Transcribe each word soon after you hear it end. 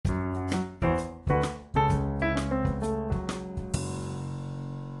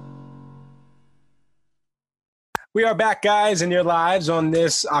We are back, guys, in your lives on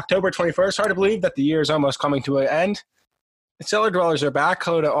this October 21st. Hard to believe that the year is almost coming to an end. The Cellar Dwellers are back.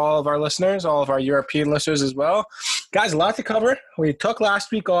 Hello to all of our listeners, all of our European listeners as well. Guys, a lot to cover. We took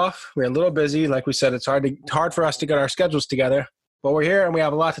last week off. We're a little busy. Like we said, it's hard for us to get our schedules together. But we're here, and we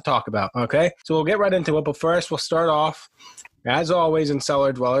have a lot to talk about, okay? So we'll get right into it. But first, we'll start off, as always, in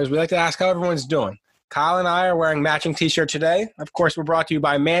Cellar Dwellers. We like to ask how everyone's doing. Kyle and I are wearing matching T-shirts today. Of course, we're brought to you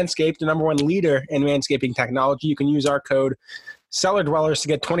by Manscaped, the number one leader in manscaping technology. You can use our code CellarDwellers to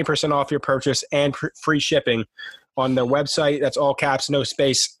get 20% off your purchase and free shipping on their website. That's all caps, no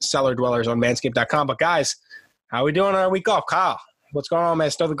space, Cellar Dwellers on manscaped.com. But guys, how we doing on our week off? Kyle, what's going on,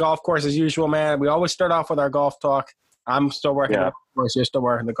 man? Still the golf course as usual, man. We always start off with our golf talk. I'm still working the golf course. You're still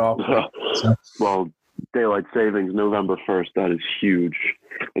working the golf. So. Well, daylight savings, November 1st, that is huge.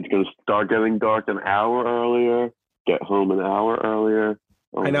 It's going to start getting dark an hour earlier, get home an hour earlier.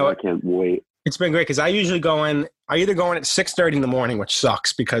 Oh, I know. I can't wait. It's been great because I usually go in – I either go in at 6:30 in the morning, which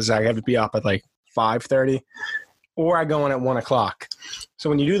sucks because I have to be up at like 5:30, or I go in at 1 o'clock. So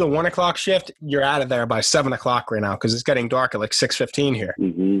when you do the 1 o'clock shift, you're out of there by 7 o'clock right now because it's getting dark at like 6:15 here.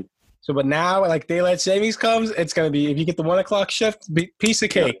 Mm-hmm. So but now, like daylight savings comes, it's going to be – if you get the 1 o'clock shift, piece of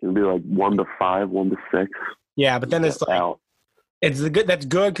cake. It'll be like 1 to 5, 1 to 6. Yeah, but then it's like out. It's the good. That's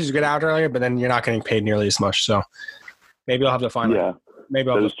good because you get out earlier, but then you're not getting paid nearly as much. So maybe I'll have to find. Yeah, maybe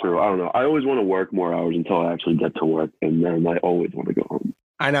that is true. I don't know. I always want to work more hours until I actually get to work, and then I always want to go home.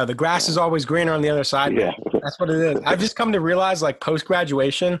 I know the grass is always greener on the other side. Yeah, that's what it is. I've just come to realize, like post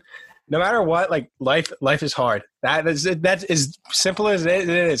graduation, no matter what, like life is hard. That's as simple as it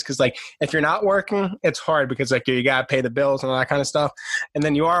is. Because like if you're not working, it's hard because like you gotta pay the bills and all that kind of stuff. And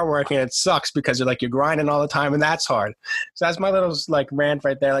then you are working, it sucks because you're grinding all the time, and that's hard. So that's my little like rant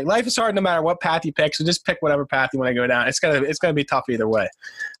right there. Like life is hard no matter what path you pick. So just pick whatever path you want to go down. It's gonna be tough either way.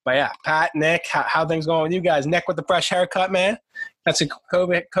 But yeah, Pat, Nick, how things going with you guys? Nick with the fresh haircut, man. That's a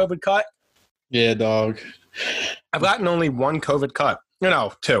COVID cut. Yeah, dog. I've gotten only one COVID cut.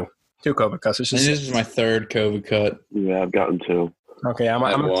 No, two. Two COVID cuts. This is my third COVID cut. Yeah, I've gotten 2. Okay, I'm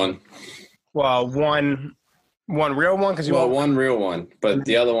one. Well, one real one because one real one, but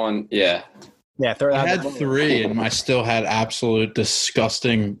the other one, yeah. Yeah, I had 3, and I still had absolute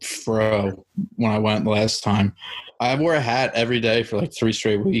disgusting fro when I went last time. I wore a hat every day for like 3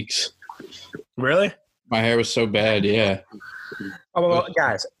 straight weeks. Really? My hair was so bad. Yeah. Oh well,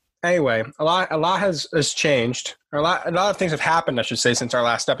 guys. Anyway, a lot has changed. A lot of things have happened, I should say, since our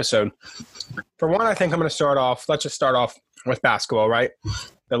last episode. For one, I think I'm going to start off. Let's just start off with basketball, right?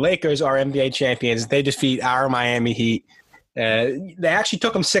 The Lakers are NBA champions. They defeat our Miami Heat. They actually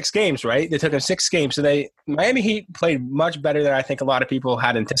took them 6 games, right? They took them 6 games. So Miami Heat played much better than I think a lot of people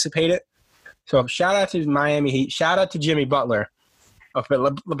had anticipated. So shout out to Miami Heat. Shout out to Jimmy Butler.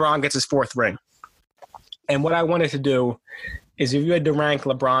 LeBron gets his 4th ring. And what I wanted to do is if you had to rank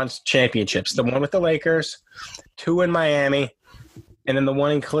LeBron's championships, the one with the Lakers, 2 in Miami, and then the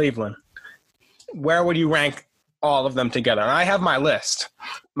one in Cleveland, where would you rank all of them together? And I have my list.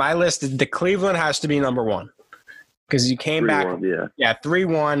 My list is the Cleveland has to be number 1 because you came back.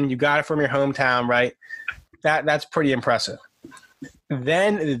 3-1. You got it from your hometown, right? That's pretty impressive.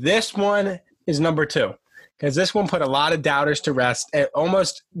 Then this one is number 2 because this one put a lot of doubters to rest. It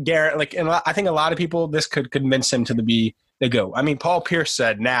almost I think a lot of people, this could convince him to be the GOAT. I mean, Paul Pierce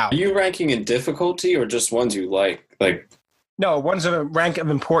said now. Are you ranking in difficulty or just ones you like? No, one's a rank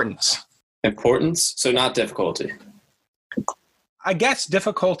of importance. Importance? So not difficulty. I guess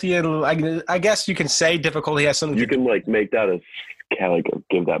difficulty, I guess you can say difficulty has something You can make that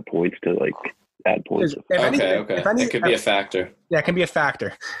give that points to add points. Okay. It could be a factor. Yeah, it can be a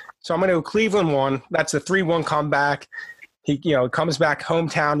factor. So I'm going to go Cleveland 1. That's a 3-1 comeback. He, comes back,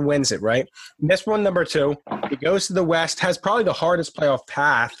 hometown, wins it, right? And this one, number 2, he goes to the West, has probably the hardest playoff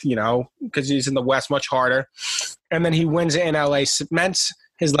path, because he's in the West, much harder. And then he wins it in LA, cements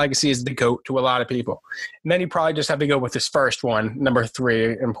his legacy as the GOAT to a lot of people. And then he probably just had to go with his first one, number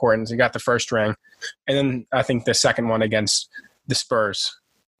 3, importance. He got the first ring. And then I think the second one against the Spurs,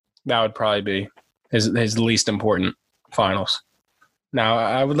 that would probably be his least important finals. Now,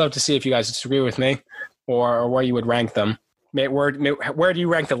 I would love to see if you guys disagree with me or where you would rank them. Where do you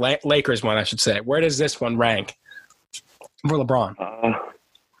rank the Lakers one, I should say? Where does this one rank for LeBron?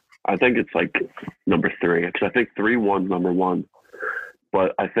 I think it's number 3. Because I think 3-1's number 1.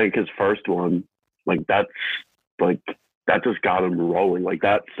 But I think his first one, that just got him rolling.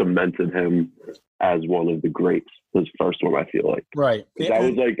 That cemented him as one of the greats. His first one, I feel like. Right. That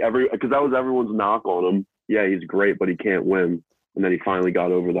was that was everyone's knock on him. Yeah, he's great, but he can't win. And then he finally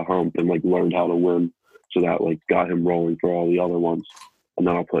got over the hump and learned how to win. So that got him rolling for all the other ones. And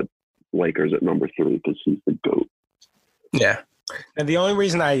then I'll put Lakers at number 3 because he's the GOAT. Yeah. And the only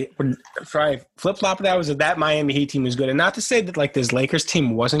reason I would try flip-flop that was that Miami Heat team was good. And not to say that, like, this Lakers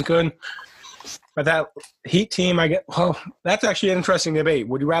team wasn't good, but that Heat team, that's actually an interesting debate.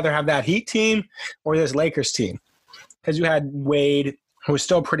 Would you rather have that Heat team or this Lakers team? Because you had Wade, who was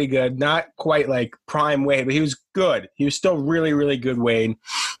still pretty good, not quite like prime Wade, but he was good. He was still really, really good Wade.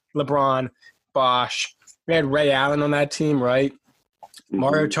 LeBron, Bosh. We had Ray Allen on that team, right? Mm-hmm.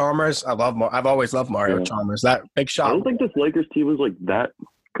 Mario Chalmers. I've always loved Mario Chalmers. That big shot. I don't think this Lakers team was like that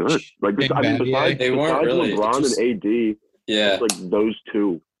good. Like besides really, LeBron and AD, yeah, it's like those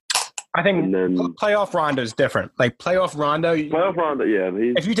two. I think playoff Rondo is different. Like playoff Rondo, yeah.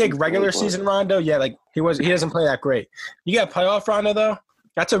 If you take regular season Rondo, yeah, like he doesn't play that great. You got playoff Rondo though.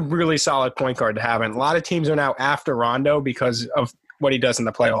 That's a really solid point guard to have, and a lot of teams are now after Rondo because of what he does in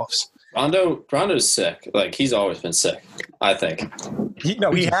the playoffs. Rondo's sick. Like he's always been sick. I think. He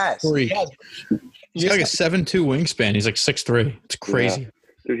has. He's got like a 7'2" wingspan. He's like 6'3". It's crazy. Yeah.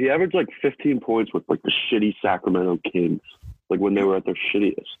 Dude, he averaged like 15 points with like the shitty Sacramento Kings, like when they were at their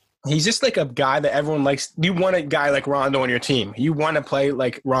shittiest. He's just like a guy that everyone likes. You want a guy like Rondo on your team. You want to play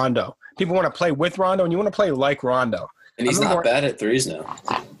like Rondo. People want to play with Rondo, and you want to play like Rondo. And he's not bad at threes now.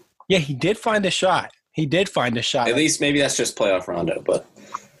 Yeah, he did find a shot. At least maybe that's just playoff Rondo, but.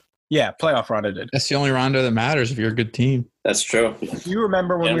 Yeah, playoff Rondo did. That's the only Rondo that matters if you're a good team. That's true. You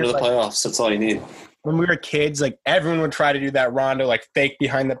remember when we were the playoffs? That's all you need. When we were kids, like everyone would try to do that Rondo, like fake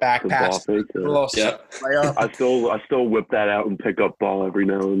behind the back pass. Yeah. I still whip that out and pick up ball every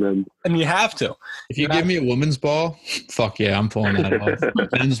now and then. And you have to. If you give me a woman's ball, fuck yeah, I'm pulling that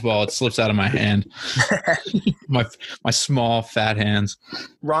off. Men's ball, it slips out of my hand. my small fat hands.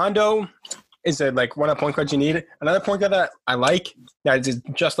 Rondo is like one of the point guards you need. Another point guard that I like that is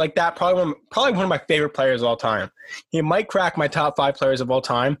just like that. Probably one of my favorite players of all time. He might crack my top 5 players of all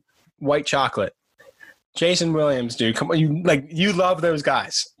time. White chocolate. Jason Williams, dude. Come on, you love those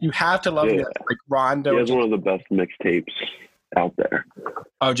guys. You have to love them. Like Rondo. He has one of the best mixtapes out there.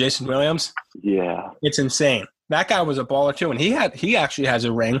 Oh, Jason Williams? Yeah. It's insane. That guy was a baller too, and he actually has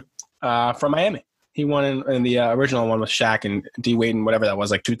a ring from Miami. He won in the original one with Shaq and D Wade and whatever that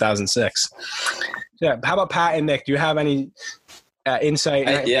was, like 2006. Yeah. How about Pat and Nick? Do you have any insight?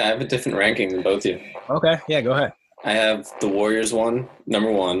 I have a different ranking than both of you. Okay. Yeah, go ahead. I have the Warriors one,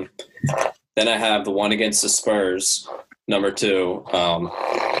 number 1. Then I have the one against the Spurs, number 2.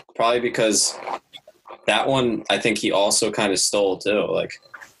 Probably because that one, I think he also kind of stole too.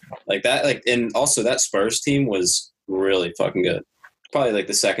 Like that, and also that Spurs team was really fucking good. Probably like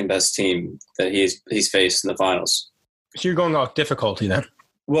the second best team that he's faced in the finals. So you're going off difficulty then?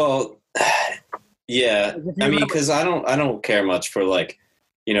 Well, yeah. I mean, because I don't care much for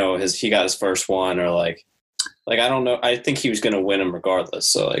he got his first one or like I don't know. I think he was going to win him regardless.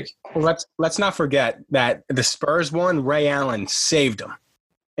 So well, let's not forget that the Spurs won. Ray Allen saved him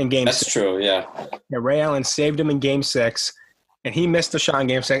in Game 6. That's true. Yeah. Ray Allen saved him in Game 6. And he missed the shot in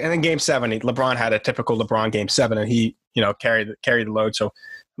Game 6. And then Game 7, LeBron had a typical LeBron Game 7, and he, carried the load. So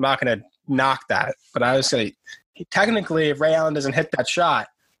I'm not going to knock that. But I would say, technically, if Ray Allen doesn't hit that shot,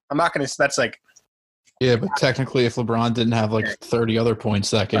 I'm not going to – that's like – Yeah, but technically, if LeBron didn't have 30 other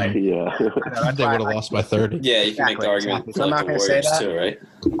points that game, they would have lost by 30. Yeah, you can make the argument for the Warriors too, right?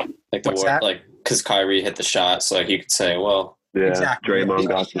 Because Kyrie hit the shot, so you could say, well – Yeah, exactly.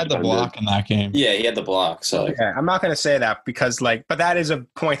 Draymond had the block in that game. Yeah, he had the block. So I'm not going to say that because but that is a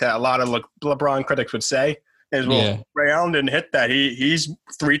point that a lot of LeBron critics would say is, Ray Allen didn't hit that. He's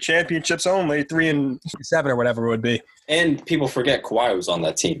 3 championships only, 3 and 7 or whatever it would be. And people forget Kawhi was on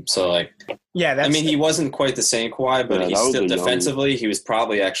that team. So he wasn't quite the same Kawhi, but he's still defensively, he was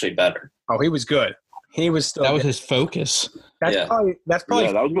probably actually better. Oh, he was good. He was still. That was his focus. That's probably. That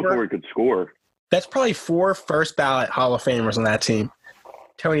was before he could score. That's probably 4 first ballot Hall of Famers on that team.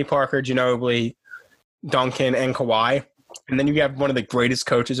 Tony Parker, Ginobili, Duncan, and Kawhi. And then you have one of the greatest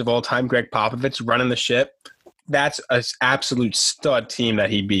coaches of all time, Greg Popovich, running the ship. That's an absolute stud team that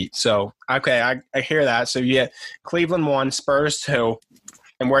he beat. So, okay, I hear that. So, Cleveland 1, Spurs 2,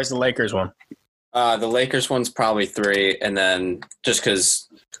 and where's the Lakers one? The Lakers one's probably 3, and then just because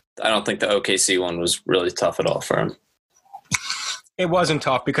I don't think the OKC one was really tough at all for him. It wasn't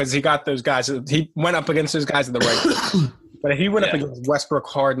tough because he got those guys. He went up against those guys at the right time. But if he went up against Westbrook,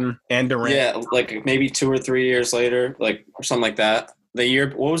 Harden, and Durant. Yeah, maybe 2 or 3 years later, or something like that.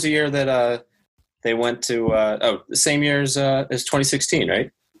 What was the year that they went to the same year as 2016,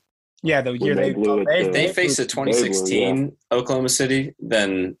 right? Yeah, the year they faced a 2016 Oklahoma City,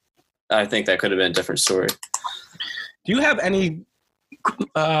 then I think that could have been a different story. Do you have any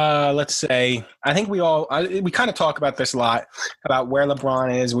let's say, I think we kind of talk about this a lot about where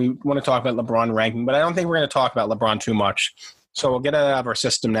LeBron is. We want to talk about LeBron ranking, but I don't think we're going to talk about LeBron too much. So we'll get it out of our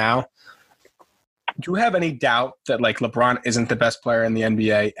system now. Do you have any doubt that like LeBron isn't the best player in the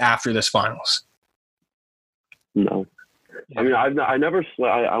NBA after this finals? No. I mean, I never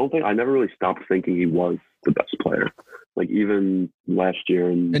really stopped thinking he was the best player. Like even last year,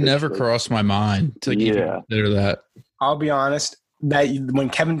 and it never crossed my mind to even consider that. I'll be honest, that when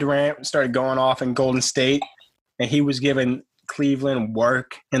Kevin Durant started going off in Golden State and he was giving Cleveland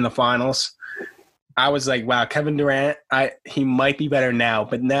work in the finals, I was like, wow, Kevin Durant, he might be better now,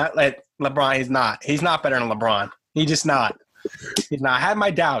 but not like LeBron. He's not. He's not better than LeBron. He's just not. He's not. I had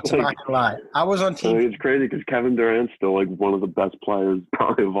my doubts. I'm not gonna lie. I was on team. It's crazy because Kevin Durant's still like one of the best players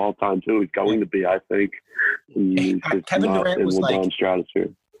probably of all time too. He's going to be, I think. Kevin Durant was like stratosphere.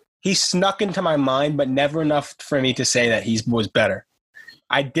 He snuck into my mind, but never enough for me to say that he was better.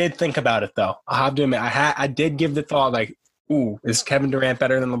 I did think about it though. I have to admit, I did give the thought like, ooh, is Kevin Durant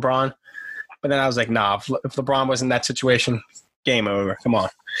better than LeBron? But then I was like, nah. If LeBron was in that situation, game over. Come on,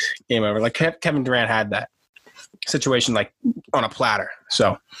 game over. Like Kevin Durant had that situation like on a platter.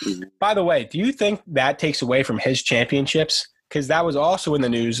 So, by the way, do you think that takes away from his championships? Because that was also in the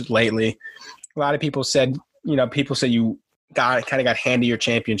news lately. A lot of people said, you kind of got handed your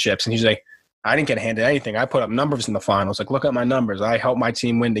championships, and he's like, I didn't get handed anything. I put up numbers in the finals. Like, look at my numbers. I helped my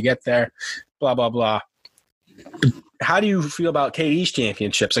team win to get there. Blah blah blah. How do you feel about KD's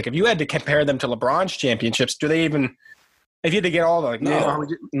championships? Like, if you had to compare them to LeBron's championships, do they even? If you had to get all the like, no.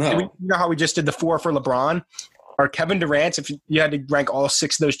 You know how we just did the 4 for LeBron? Or Kevin Durant's, if you had to rank all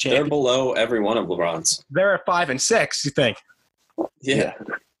 6 of those champions. They're below every one of LeBron's. They're at 5 and 6, you think? Yeah.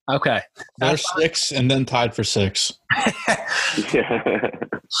 Okay. They're 6 and then tied for 6.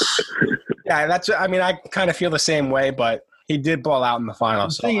 Yeah, I kind of feel the same way, but he did ball out in the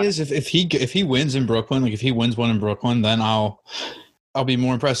finals. The thing is, if he wins in Brooklyn, like if he wins one in Brooklyn, then I'll be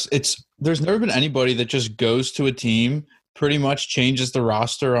more impressed. There's never been anybody that just goes to a team, pretty much changes the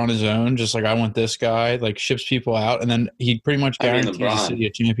roster on his own, just like I want this guy, like ships people out, and then he pretty much guarantees the city a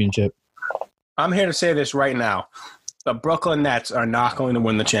championship. I'm here to say this right now. The Brooklyn Nets are not going to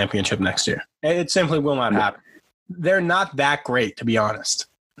win the championship next year. It simply will not happen. They're not that great, to be honest.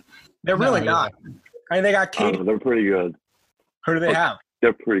 They're really not. I mean, they got KD. They're pretty good. Who do they have?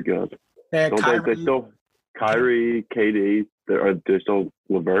 They're pretty good. They had Kyrie. They still Kyrie, KD. They're still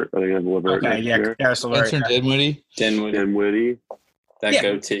LeVert. I think they have LeVert. Okay, yeah, there's LeVert. Dinwiddie. That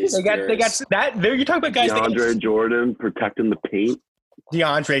goatee. They got that. You're talking about guys. DeAndre Jordan protecting the paint.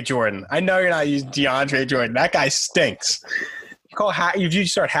 DeAndre Jordan. I know you're not using DeAndre Jordan. That guy stinks. If you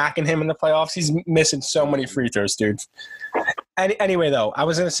start hacking him in the playoffs, he's missing so many free throws, dude. Anyway, though, I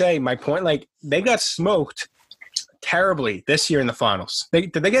was going to say my point. Like, they got smoked terribly this year in the finals.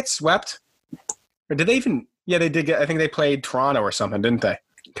 Did they get swept? Or did they even? Yeah, they did. I think they played Toronto or something, didn't they?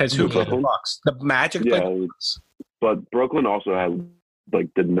 Because who played the Bucks? The Magic played the Bucks. But Brooklyn also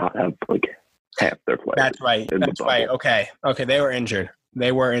did not have half their players. That's right. That's right. Okay. They were injured.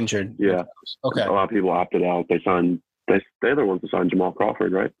 Yeah. Okay. A lot of people opted out. They're the ones to sign Jamal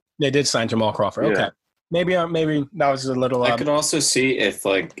Crawford, right? They did sign Jamal Crawford. Okay. Yeah. Maybe that was a little. I could also see if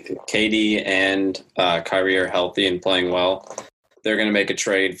KD and Kyrie are healthy and playing well, they're going to make a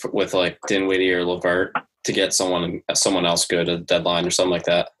trade with Dinwiddie or LeVert to get someone else good at the deadline or something like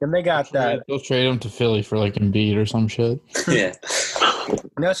that. And they got that. They'll trade him to Philly for Embiid or some shit. Yeah.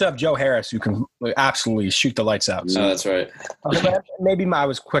 They also have Joe Harris, who can absolutely shoot the lights out. So. Oh, that's right. Maybe I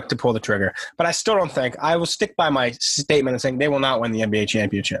was quick to pull the trigger, but I still don't think I will stick by my statement of saying they will not win the NBA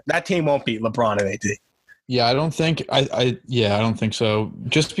championship. That team won't beat LeBron and AD. Yeah, I don't think I don't think so.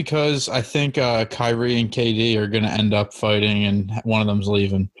 Just because I think Kyrie and KD are going to end up fighting, and one of them's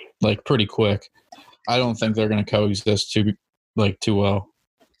leaving pretty quick. I don't think they're going to coexist too well.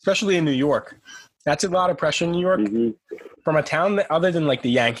 Especially in New York. That's a lot of pressure in New York. Mm-hmm. From a town other than the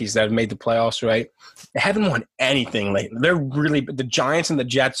Yankees that have made the playoffs, right? They haven't won anything lately. The Giants and the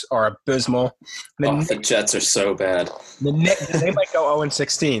Jets are abysmal. The Jets are so bad. They might go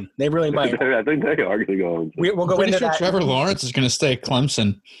 0-16. They really might. I think they are going to go. We'll go into that. Trevor Lawrence is going to stay at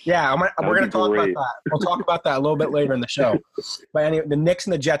Clemson. Yeah, we're going to talk about that. We'll talk about that a little bit later in the show. But anyway, the Knicks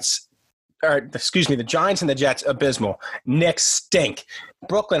and the Jets. The Giants and the Jets, abysmal. Knicks stink.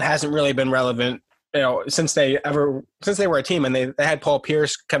 Brooklyn hasn't really been relevant, since they were a team, and they had Paul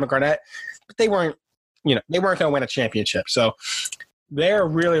Pierce, Kevin Garnett, but they weren't going to win a championship. So they're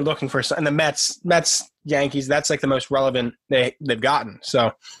really looking for – and the Mets, Yankees, that's the most relevant they've gotten.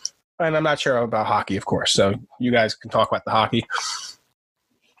 So, and I'm not sure about hockey, of course. So you guys can talk about the hockey.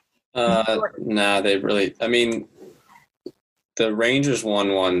 Nah, they really – I mean – the Rangers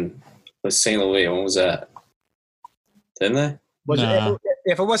won one with St. Louis. When was that? Didn't they? Nah.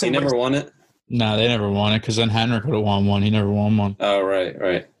 If it He wasn't never won it? No, they never won it because then Henrik would have won one. He never won one. Oh,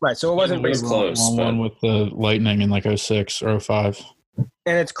 right. right, so it wasn't. It was close. Won one with the Lightning in like 06 or 05.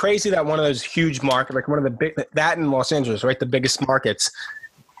 And it's crazy that one of those huge markets, like one of the big, that in Los Angeles, right, the biggest markets,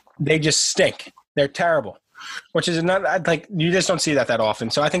 they just stink. They're terrible, which is not like you just don't see that often.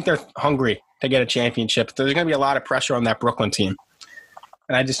 So I think they're hungry to get a championship. There's going to be a lot of pressure on that Brooklyn team,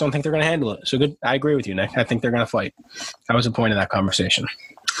 and I just don't think they're going to handle it. So good. I agree with you, Nick. I think they're going to fight. That was the point of that conversation.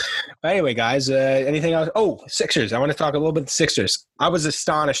 But anyway, guys, anything else? Oh, Sixers. I want to talk a little bit of the Sixers. I was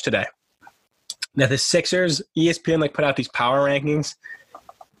astonished today that the Sixers, ESPN, put out these power rankings.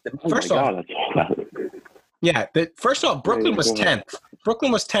 First off, first off, Brooklyn was 10th.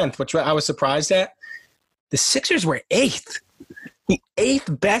 Brooklyn was 10th, which I was surprised at. The Sixers were 8th. The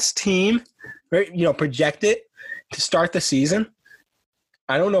 8th best team, projected to start the season.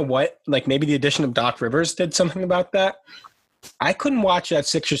 I don't know what, maybe the addition of Doc Rivers did something about that. I couldn't watch that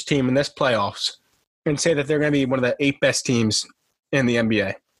Sixers team in this playoffs and say that they're going to be one of the 8 best teams in the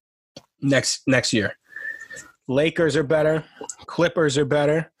NBA next year. Lakers are better. Clippers are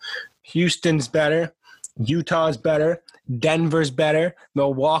better. Houston's better. Utah's better. Denver's better.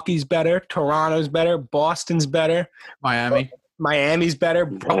 Milwaukee's better. Toronto's better. Boston's better. Miami's better.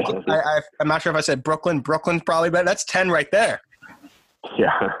 Brooklyn, I'm not sure if I said Brooklyn. Brooklyn's probably better. That's 10 right there.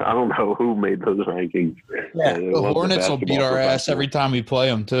 Yeah, I don't know who made those rankings. Yeah, the Hornets will beat our ass every time we play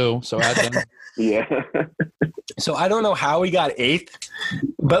them too. So yeah. So I don't know how we got 8th,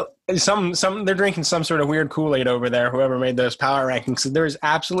 but some they're drinking some sort of weird Kool-Aid over there. Whoever made those power rankings, there is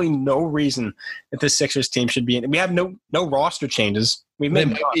absolutely no reason that this Sixers team should be in. We have no roster changes. They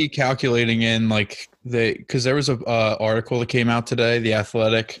might be calculating in because there was a article that came out today. The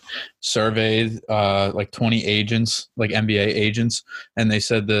Athletic surveyed 20 agents, NBA agents, and they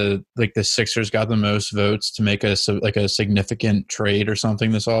said the Sixers got the most votes to make a significant trade or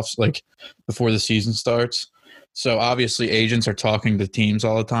something this before the season starts. So obviously agents are talking to teams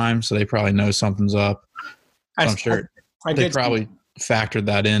all the time, so they probably know something's up. I'm sure they probably factored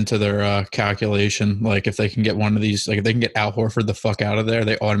that into their calculation. If they can get one of these, if they can get Al Horford the fuck out of there,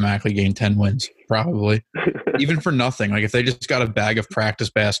 they automatically gain 10 wins, probably. Even for nothing. If they just got a bag of practice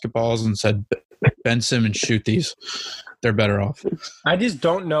basketballs and said, Ben Simmons, shoot these, they're better off. I just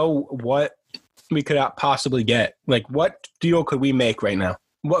don't know what we could possibly get. What deal could we make right now?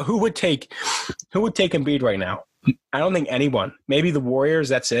 Who would take Embiid right now? I don't think anyone. Maybe the Warriors,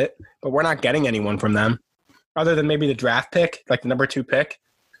 that's it. But we're not getting anyone from them. Other than maybe the draft pick, the number 2 pick.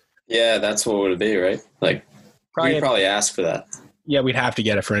 Yeah, that's what it would be, right? We'd probably ask for that. Yeah, we'd have to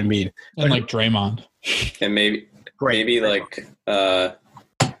get it for Embiid. And And Draymond. maybe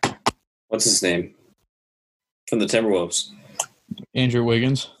what's his name? From the Timberwolves. Andrew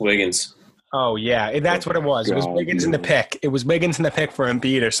Wiggins. Oh, yeah. That's what it was. It was Wiggins in the pick. It was Wiggins in the pick for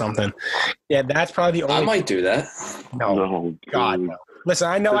Embiid or something. Yeah, that's probably the only. I might do that. No. God, no. Listen,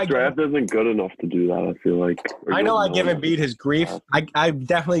 I know the draft isn't good enough to do that, I feel like. I know I give Embiid his grief. I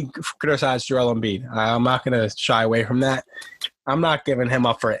definitely criticize Joel Embiid. I'm not going to shy away from that. I'm not giving him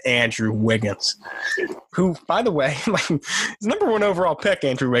up for Andrew Wiggins, who, by the way, his number 1 overall pick,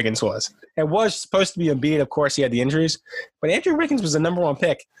 Andrew Wiggins was. It was supposed to be Embiid. Of course, he had the injuries. But Andrew Wiggins was the number 1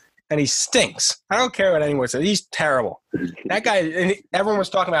 pick. And he stinks. I don't care what anyone says. He's terrible. That guy, and everyone was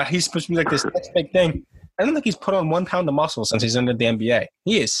talking about he's supposed to be this next big thing. I don't think he's put on 1 pound of muscle since he's entered the NBA.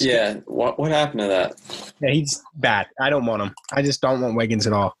 He is. Yeah. What happened to that? Yeah, he's bad. I don't want him. I just don't want Wiggins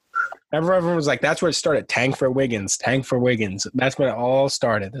at all. Everyone was like, that's where it started. Tank for Wiggins. That's when it all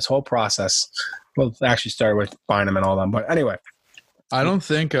started. This whole process. Well, it actually started with Bynum and all them. But anyway. I don't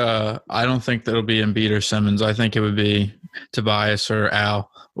think that'll be Embiid or Simmons. I think it would be Tobias or Al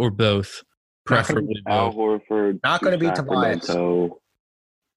or both, preferably both. Al Horford. Not going to be Tobias. No,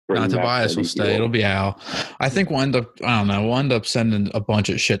 Tobias will stay. It'll be Al. I think we'll end up sending a bunch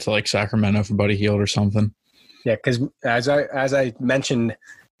of shit to Sacramento for Buddy Hield or something. Yeah, because as I mentioned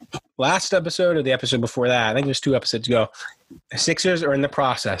last episode or the episode before that, I think it was 2 episodes ago, the Sixers are in the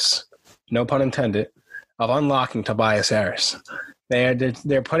process, no pun intended, of unlocking Tobias Harris.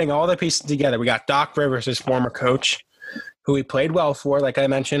 They're putting all the pieces together. We got Doc Rivers, his former coach, who he played well for, like I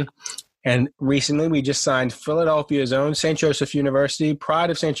mentioned. And recently we just signed Philadelphia's own St. Joseph University, pride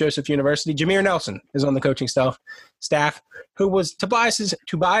of St. Joseph University. Jameer Nelson is on the coaching staff, who was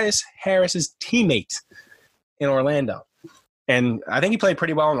Tobias Harris's teammate in Orlando. And I think he played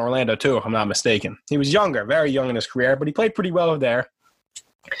pretty well in Orlando too, if I'm not mistaken. He was younger, very young in his career, but he played pretty well there.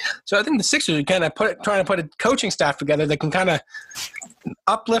 So I think the Sixers are kind of trying to put a coaching staff together that can kind of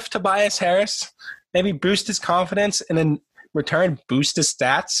uplift Tobias Harris, maybe boost his confidence, and then return boost his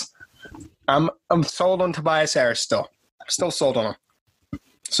stats, I'm sold on Tobias Harris still. I'm still sold on him.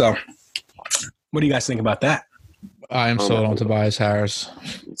 So, what do you guys think about that? I am sold on Tobias Harris.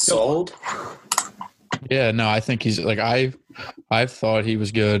 Sold? Yeah, no, I think he's like I've thought he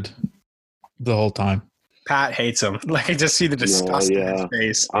was good the whole time. Pat hates him. Like I just see the disgust in his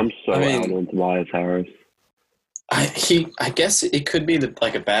face. I'm so out on Tobias Harris. I guess it could be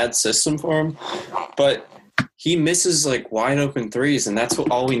like a bad system for him, but he misses like wide open threes, and that's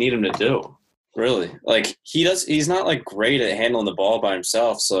all we need him to do. Really, like he's not like great at handling the ball by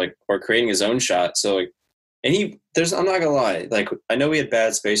himself, so like or creating his own shot. So like, and I'm not gonna lie, like I know he had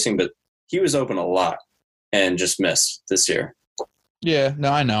bad spacing, but he was open a lot and just missed this year. Yeah,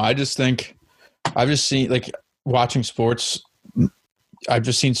 no, I know. I just think I've just seen like watching sports. I've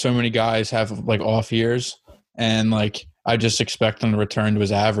just seen so many guys have like off years. And, like, I just expect him to return to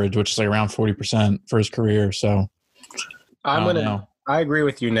his average, which is, like, around 40% for his career. So, I agree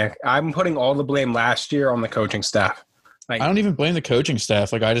with you, Nick. I'm putting all the blame last year on the coaching staff. Like, I don't even blame the coaching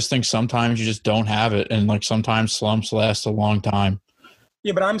staff. Like, I just think sometimes you just don't have it. And, like, sometimes slumps last a long time.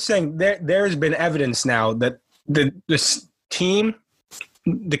 Yeah, but I'm saying there's been evidence now that this team,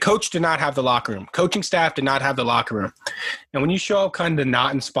 the coach did not have the locker room. Coaching staff did not have the locker room. And when you show up kind of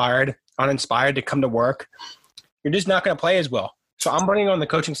not uninspired to come to work, you're just not going to play as well. So I'm putting on the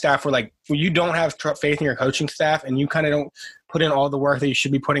coaching staff where, like, when you don't have faith in your coaching staff and you kind of don't put in all the work that you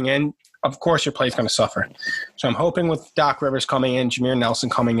should be putting in, of course your play is going to suffer. So I'm hoping with Doc Rivers coming in, Jameer Nelson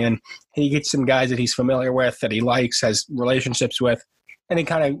coming in, he gets some guys that he's familiar with, that he likes, has relationships with, and he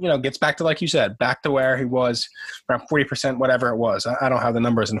kind of, gets back to, like you said, back to where he was, around 40%, whatever it was. I don't have the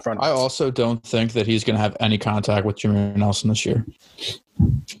numbers in front of me. I also don't think that he's going to have any contact with Jameer Nelson this year.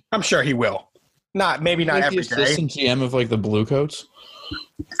 I'm sure he will. Maybe not every day. The assistant GM of like the Blue Coats.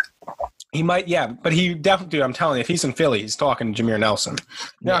 He might, yeah, but he definitely. I'm telling you, if he's in Philly, he's talking to Jameer Nelson.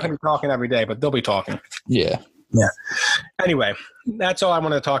 They're not going to be talking every day, but they'll be talking. Yeah. Anyway, that's all I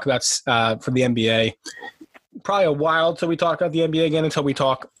want to talk about for the NBA. Probably a while till we talk about the NBA again, until we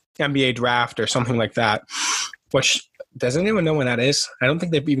talk NBA draft or something like that. Which, does anyone know when that is? I don't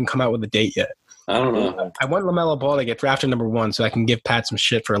think they've even come out with a date yet. I don't know. I want LaMelo Ball to get drafted number 1 so I can give Pat some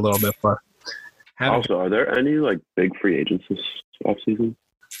shit for a little bit. But also, are there any like big free agents this offseason?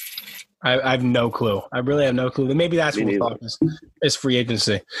 I have no clue. I really have no clue. Maybe that's what we'll talk is free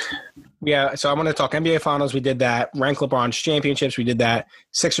agency. Yeah, so I want to talk NBA Finals. We did that. Rank LeBron's championships. We did that.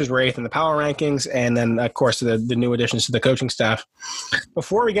 Sixers were 8th in the power rankings. And then, of course, the new additions to the coaching staff.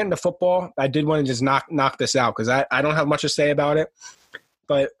 Before we get into football, I did want to just knock this out because I don't have much to say about it.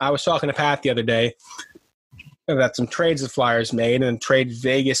 But I was talking to Pat the other day about some trades the Flyers made and trades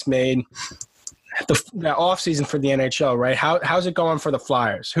Vegas made. The offseason for the NHL, right? How's it going for the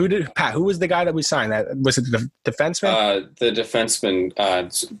Flyers? Who was the guy that we signed? That was it the defenseman? The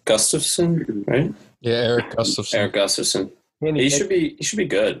defenseman Gustafson, right? Yeah, Eric Gustafson. He should be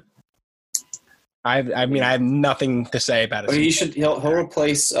good. I have nothing to say about it. He'll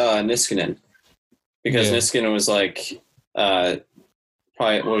replace Niskanen because Niskanen was like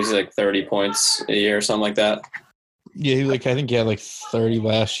probably what was he, like 30 points a year or something like that. Yeah, I think he had like 30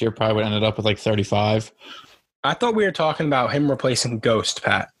 last year. Probably would ended up with like 35. I thought we were talking about him replacing Ghost,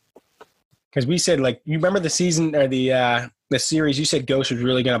 Pat, because we said like you remember the season or the series. You said Ghost was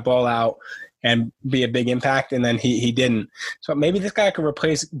really going to ball out and be a big impact, and then he didn't. So maybe this guy could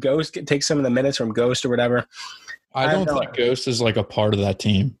replace Ghost, take some of the minutes from Ghost or whatever. I don't think Ghost is like a part of that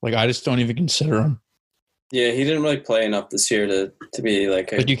team. Like I just don't even consider him. Yeah, he didn't really play enough this year to be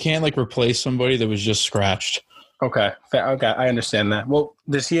like. But you can't like replace somebody that was just scratched. Okay, I understand that. Well,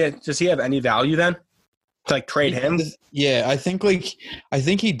 does he have any value then? To like trade him? Yeah, I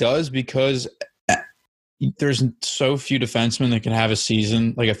think he does because there's so few defensemen that can have a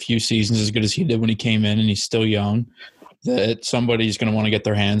season, like a few seasons as good as he did when he came in, and he's still young, that somebody's going to want to get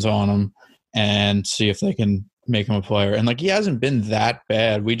their hands on him and see if they can make him a player. And like he hasn't been that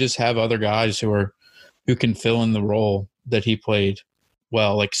bad. We just have other guys who can fill in the role that he played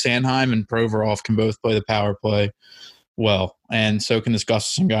well. Like Sanheim and Provorov can both play the power play well, and so can this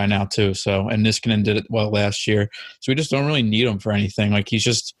Gustafson guy now too. So, and Niskanen did it well last year. So we just don't really need him for anything. Like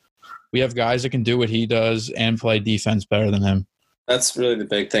we have guys that can do what he does and play defense better than him. That's really the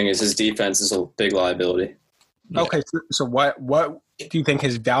big thing is his defense is a big liability. Yeah. Okay, so what do you think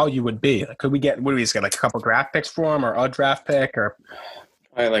his value would be? Like, could we get like a couple draft picks for him or a draft pick or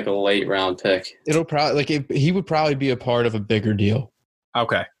probably like a late round pick? It'll probably he would probably be a part of a bigger deal.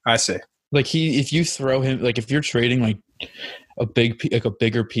 Okay, I see. Like if you throw him, like if you're trading like a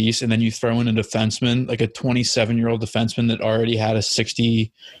bigger piece, and then you throw in a defenseman, like a 27-year-old defenseman that already had a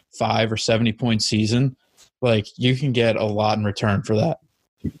 65 or 70 point season, like you can get a lot in return for that.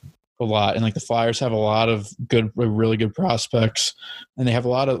 A lot. And like the Flyers have a lot of really good prospects, and they have a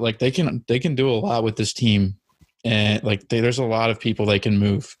lot of like they can do a lot with this team, and like there's a lot of people they can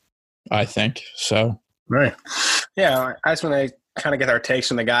move, I think. So right. Yeah, I just want to kind of get our takes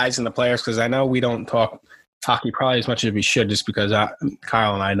from the guys and the players, because I know we don't talk hockey probably as much as we should, just because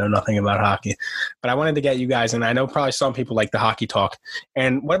Kyle and I know nothing about hockey. But I wanted to get you guys, and I know probably some people like the hockey talk.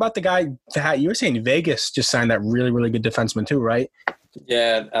 And what about the guy that you were saying Vegas just signed that really, really good defenseman too, right?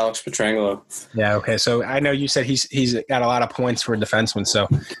 Yeah, Alex Pietrangelo. Yeah, okay. So I know you said he's got a lot of points for a defenseman. So,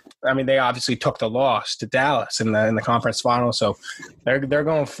 I mean, they obviously took the loss to Dallas in the conference final. So they're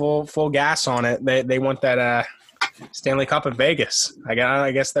going full gas on it. They want that Stanley Cup in Vegas. I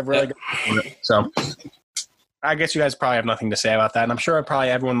guess they're really good. So I guess you guys probably have nothing to say about that. And I'm sure probably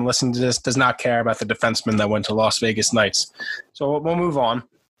everyone listening to this does not care about the defenseman that went to Las Vegas Knights. So we'll move on.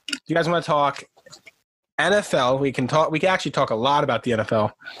 Do you guys want to talk NFL? We can actually talk a lot about the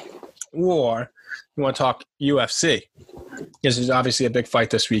NFL. Or you want to talk UFC? This is obviously a big fight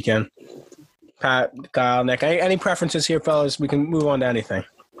this weekend. Pat, Kyle, Nick, any preferences here, fellas? We can move on to anything.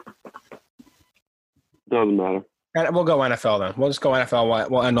 Doesn't matter. And we'll go NFL then. We'll just go NFL.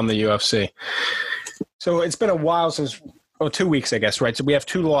 We'll end on the UFC. So it's been a while since, 2 weeks, I guess, right? So we have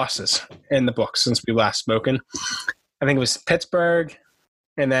 2 losses in the books since we last spoken. I think it was Pittsburgh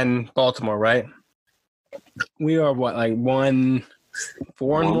and then Baltimore, right? We are what, like 1-4-1?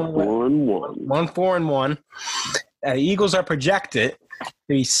 1-4-1. 1-4-1. The Eagles are projected to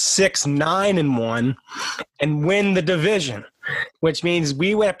be 6-9-1 and win the division, which means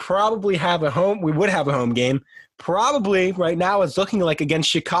we would probably have a home. We would have a home game. Probably right now it's looking like against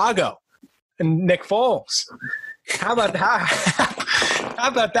Chicago and Nick Foles. How about that? How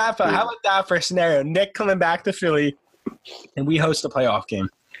about that for a scenario? Nick coming back to Philly, and we host a playoff game.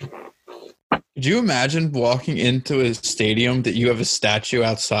 Could you imagine walking into a stadium that you have a statue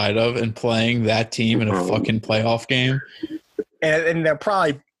outside of and playing that team in a fucking playoff game? And they'll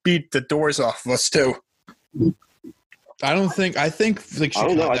probably beat the doors off of us too. I think like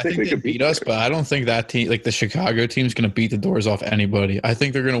Chicago, I think they could beat us, but I don't think that team, like the Chicago team, is going to beat the doors off anybody. I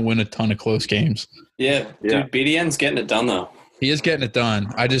think they're going to win a ton of close games. Yeah, dude, BDN's getting it done though. He is getting it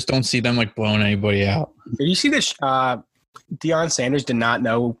done. I just don't see them like blowing anybody out. Did you see this? Deion Sanders did not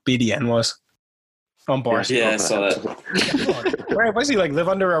know who BDN was on Barstool. Yeah, I saw that. Where was he? Like live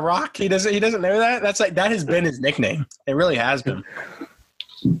under a rock? He doesn't know that. That has been his nickname. It really has been.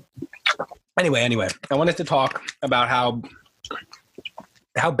 Anyway, I wanted to talk about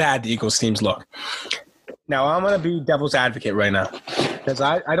how bad the Eagles teams look. Now, I'm going to be devil's advocate right now, because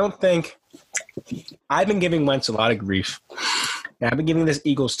I don't think – I've been giving Wentz a lot of grief. And I've been giving this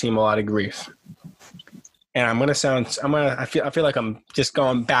Eagles team a lot of grief. And I feel like I'm just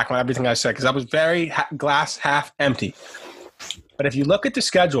going back on everything I said, because I was very glass half empty. But if you look at the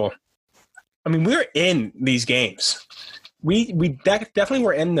schedule, I mean, we're in these games. We definitely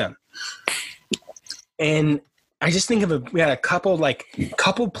were in them. And I just think we had a couple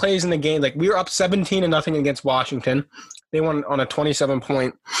plays in the game. Like we were up 17-0 against Washington. They won on a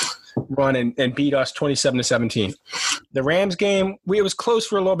 27-point run and beat us 27-17. The Rams game, it was close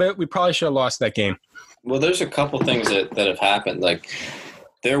for a little bit. We probably should have lost that game. Well, there's a couple things that have happened. Like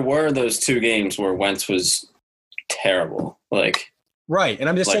there were those 2 games where Wentz was terrible. Like right, and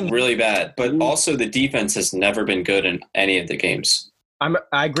I'm just saying really bad. But also the defense has never been good in any of the games.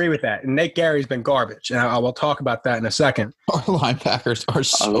 I agree with that. And Nate Gary's been garbage. And I will talk about that in a second. Our linebackers are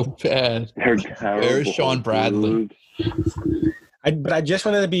so bad. They're terrible. There's Sean Bradley. But I just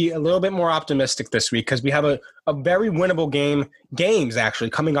wanted to be a little bit more optimistic this week, because we have a very winnable games actually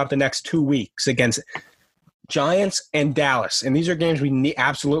coming up the next 2 weeks against Giants and Dallas. And these are games we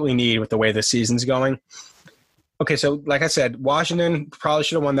absolutely need with the way the season's going. Okay, so like I said, Washington probably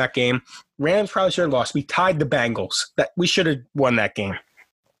should have won that game. Rams probably should have lost. We tied the Bengals. We should have won that game.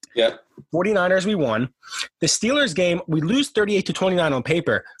 Yeah. 49ers, we won. The Steelers game, we lose 38-29 on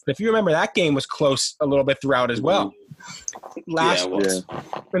paper. But if you remember, that game was close a little bit throughout as well.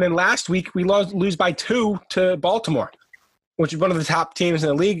 And then last week, we lose by 2 to Baltimore, which is one of the top teams in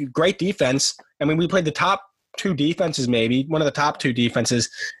the league. Great defense. I mean, we played the top 2 defenses, maybe one of the top 2 defenses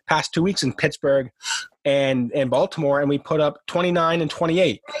past 2 weeks in Pittsburgh and Baltimore, and we put up 29 and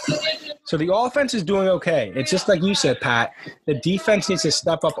 28. So the offense is doing okay. It's just like you said, Pat. The defense needs to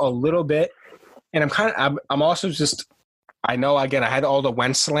step up a little bit. And I'm also just, I know again I had all the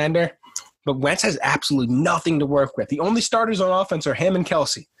Wentz slander, but Wentz has absolutely nothing to work with. The only starters on offense are him and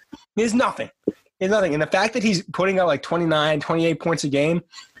Kelsey. He has nothing. And the fact that he's putting out like 29, 28 points a game,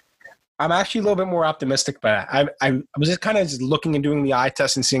 I'm actually a little bit more optimistic, but I was just kind of just looking and doing the eye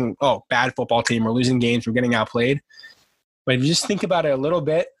test and seeing, oh, bad football team. We're losing games. We're getting outplayed. But if you just think about it a little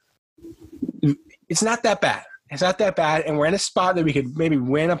bit, it's not that bad. It's not that bad, and we're in a spot that we could maybe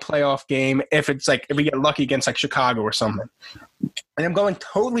win a playoff game if we get lucky against like Chicago or something. And I'm going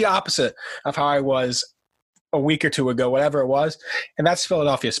totally opposite of how I was a week or two ago, whatever it was, and that's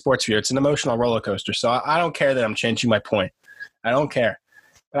Philadelphia sports view. It's an emotional roller coaster, so I don't care that I'm changing my point. I don't care.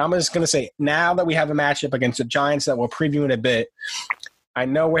 But I'm just going to say, now that we have a matchup against the Giants that we'll preview in a bit, I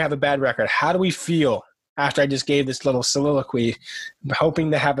know we have a bad record. How do we feel after I just gave this little soliloquy,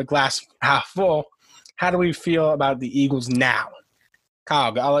 hoping to have a glass half full? How do we feel about the Eagles now?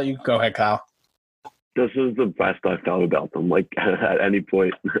 Kyle, I'll let you go ahead, Kyle. This is the best I've felt about them, like at any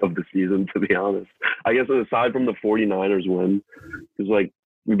point of the season, to be honest. I guess aside from the 49ers win, because like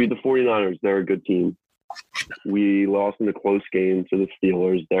we beat the 49ers, they're a good team. We lost in a close game to the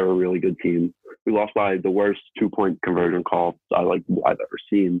Steelers. They're a really good team. We lost by the worst 2-point conversion call I've ever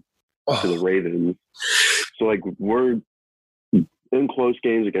seen to the Ravens. So like we're in close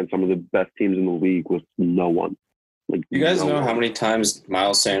games against some of the best teams in the league with no one. Like, you guys know how many times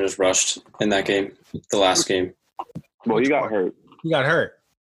Miles Sanders rushed in that game, the last game? Well, he got hurt. He got hurt.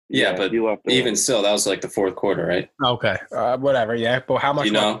 Yeah, but even still, that was like the fourth quarter, right? Okay, whatever. Yeah, but how much? Do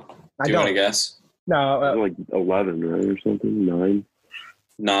you know? Do you want to guess? No, like 11, right, or something? 9.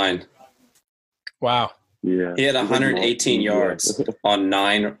 9. Wow. Yeah. He had 118 yards on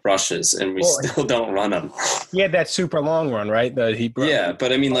 9 rushes, and we still don't run him. He had that super long run, right? Yeah,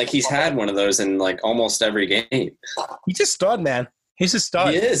 but I mean, like, he's had one of those in like almost every game. He's a stud, man. He's a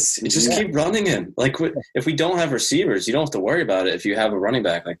stud. He is. You just keep running him. Like, if we don't have receivers, you don't have to worry about it if you have a running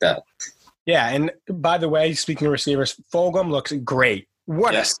back like that. Yeah, and by the way, speaking of receivers, Fulgham looks great.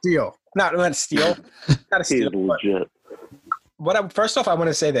 What a steal. Not a steal. Not a steal. He's legit. First off, I want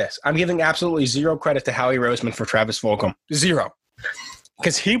to say this. I'm giving absolutely zero credit to Howie Roseman for Travis Fulgham. Zero.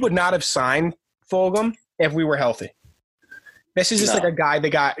 Because he would not have signed Fulgham if we were healthy. This is just like a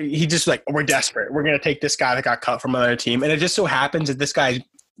guy he just like, we're desperate. We're going to take this guy that got cut from another team. And it just so happens that this guy's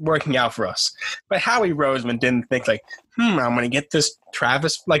working out for us. But Howie Roseman didn't think like, I'm going to get this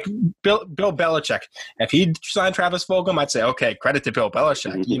Travis, like Bill Belichick. If he signed Travis Fulgham, I'd say, okay, credit to Bill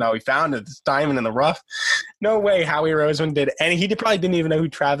Belichick. Mm-hmm. You know, he found a diamond in the rough. No way Howie Roseman did. And he probably didn't even know who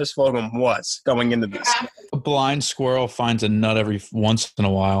Travis Fulgham was going into this. A blind squirrel finds a nut every once in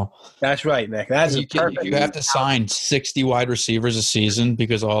a while. That's right, Nick. That's perfect. You have to sign 60 wide receivers a season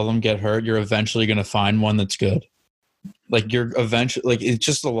because all of them get hurt. You're eventually going to find one that's good. Like it's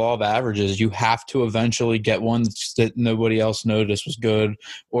just the law of averages. You have to eventually get one that nobody else noticed was good,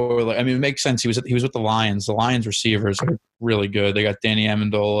 or like, I mean, it makes sense. He was with the Lions. The Lions receivers are really good. They got Danny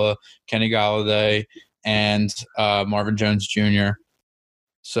Amendola, Kenny Galladay, and Marvin Jones Jr.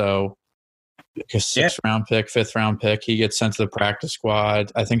 So, like a 6th-round pick, 5th-round pick. He gets sent to the practice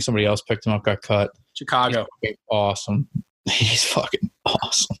squad. I think somebody else picked him up, got cut. Chicago. Awesome. He's fucking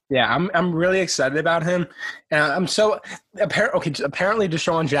awesome. Yeah, I'm really excited about him. And I'm so apparently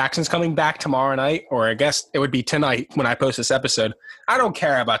Deshaun Jackson's coming back tomorrow night, or I guess it would be tonight when I post this episode. I don't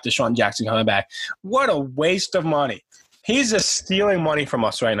care about Deshaun Jackson coming back. What a waste of money. He's just stealing money from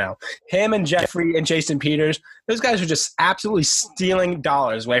us right now. Him and Jeffrey and Jason Peters, those guys are just absolutely stealing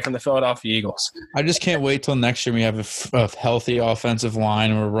dollars away from the Philadelphia Eagles. I just can't wait till next year we have a healthy offensive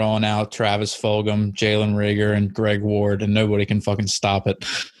line and we're rolling out Travis Fulgham, Jalen Reagor, and Greg Ward, and nobody can fucking stop it.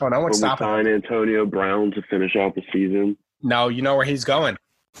 Oh, no one's stopping it. We sign Antonio Brown to finish out the season. No, you know where he's going.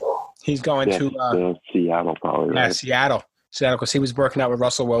 He's going to Seattle, probably. Yeah, right? Seattle, because he was working out with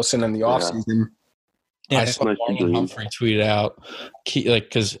Russell Wilson in the offseason. Yeah, I saw Marlon Humphrey tweet out,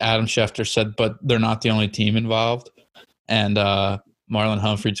 because Adam Schefter said, but they're not the only team involved. And Marlon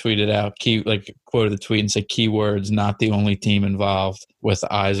Humphrey tweeted out, quoted the tweet and said, keywords, not the only team involved, with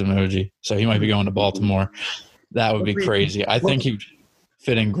the eyes emoji. So he might be going to Baltimore. That would be crazy. I think he'd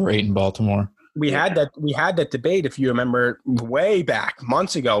fit in great in Baltimore. We had that debate, if you remember, way back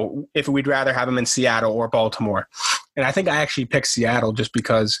months ago, if we'd rather have him in Seattle or Baltimore. And I think I actually picked Seattle just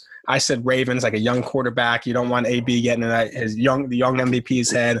because I said Ravens, like a young quarterback. You don't want AB getting in the young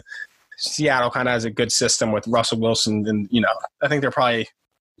MVP's head. Seattle kind of has a good system with Russell Wilson, and I think they're probably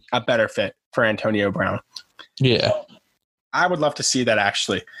a better fit for Antonio Brown. Yeah, I would love to see that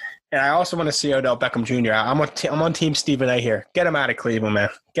actually. And I also want to see Odell Beckham Jr. I'm on Team Stephen A here. Get him out of Cleveland, man.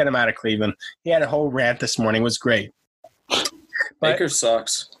 Get him out of Cleveland. He had a whole rant this morning. It was great. Baker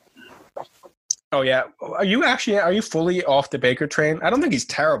sucks. Oh, yeah. Are you fully off the Baker train? I don't think he's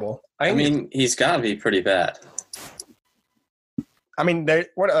terrible. I mean, he's got to be pretty bad. I mean,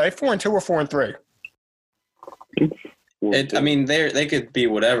 what are they, 4-2 or 4-3? I mean, they could be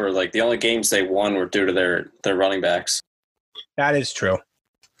whatever. Like the only games they won were due to their running backs. That is true.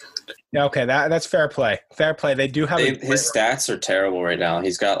 Yeah, okay, that's fair play. Fair play. They do have His stats are terrible right now.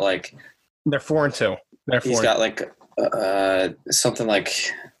 He's got like they're 4-2. He's got like something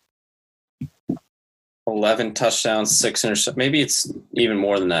like 11 touchdowns, 6 interceptions. Maybe it's even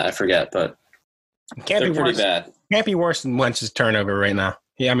more than that. I forget, but they're pretty bad. Can't be worse than Wentz's turnover right now.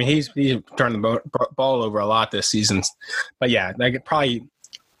 Yeah, I mean he's turned the ball over a lot this season, but yeah, like you're probably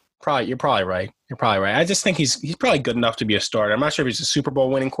right. You're probably right. I just think he's probably good enough to be a starter. I'm not sure if he's a Super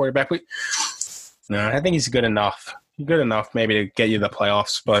Bowl winning quarterback, but no, I think he's good enough. Good enough maybe to get you the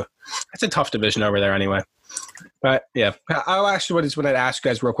playoffs, but it's a tough division over there anyway. But yeah, I'll actually just wanted to ask you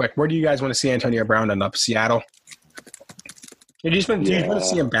guys real quick. Where do you guys want to see Antonio Brown end up? Seattle? Do you want to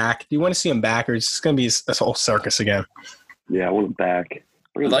see him back? Do you want to see him back, or is this going to be this whole circus again? Yeah, I want him back.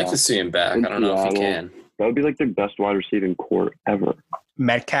 I'd like to see him back. I don't know if he can. That would be like the best wide receiving core ever.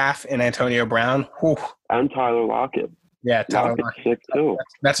 Metcalf and Antonio Brown. Whew. And Tyler Lockett. Yeah, Tyler Lockett. Sick too.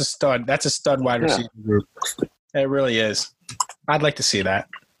 That's a stud. That's a stud wide receiver group. It really is. I'd like to see that.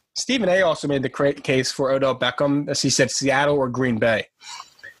 Stephen A. also made the case for Odell Beckham, as he said, Seattle or Green Bay.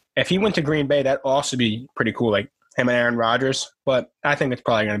 If he went to Green Bay, that'd also be pretty cool, like him and Aaron Rodgers. But I think it's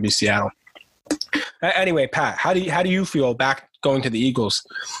probably going to be Seattle. Anyway, Pat, how do you feel back going to the Eagles?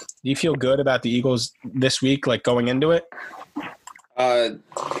 Do you feel good about the Eagles this week, like going into it?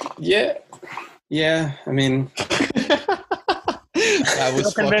 Yeah. I mean, that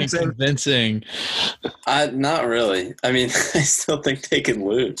was fucking convincing. Not really. I mean, I still think they can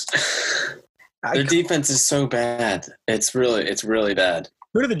lose. Their defense is so bad. It's really bad.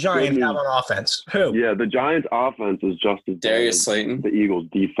 Who do the Giants have on offense? Who? Yeah, the Giants' offense is just as Darius Slayton. The Eagles'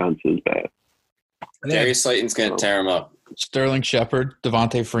 defense is bad. Darius Slayton's going to tear him up. Sterling Shepard,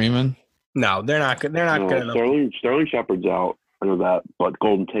 Devontae Freeman. No, they're not good. They're not good enough. Sterling Shepard's out. I know that, but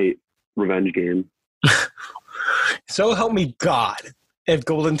Golden Tate, revenge game. So help me God, if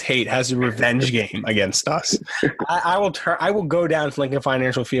Golden Tate has a revenge game against us, I will go down to Lincoln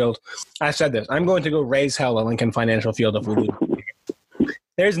Financial Field. I said this. I'm going to go raise hell at Lincoln Financial Field if we lose.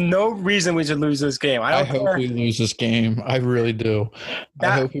 There's no reason we should lose this game. I hope we lose this game. I really do. I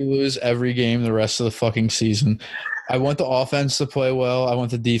hope we lose every game the rest of the fucking season. I want the offense to play well. I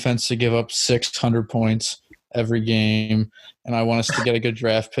want the defense to give up 600 points every game. And I want us to get a good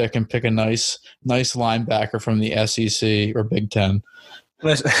draft pick and pick a nice linebacker from the SEC or Big Ten.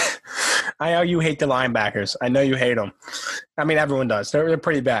 Listen, I know you hate the linebackers. I know you hate them. I mean, everyone does. They're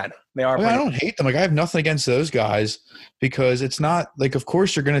pretty bad. They are. I don't hate them. Like, I have nothing against those guys because it's not like, of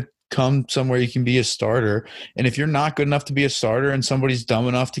course, you're going to come somewhere you can be a starter. And if you're not good enough to be a starter and somebody's dumb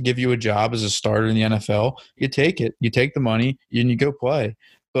enough to give you a job as a starter in the NFL, you take it. You take the money and you go play.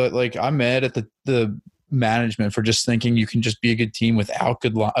 But like, I'm mad at the management for just thinking you can just be a good team without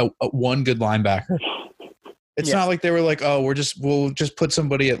one good linebacker. It's not like they were like, oh, we'll just put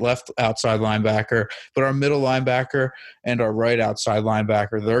somebody at left outside linebacker, but our middle linebacker and our right outside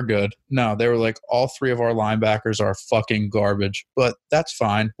linebacker, they're good. No, they were like, all three of our linebackers are fucking garbage, but that's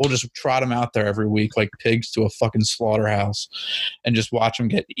fine. We'll just trot them out there every week like pigs to a fucking slaughterhouse and just watch them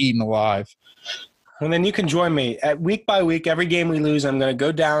get eaten alive. And then you can join me at week by week. Every game we lose, I'm going to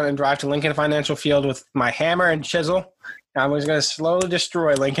go down and drive to Lincoln Financial Field with my hammer and chisel. And I'm just going to slowly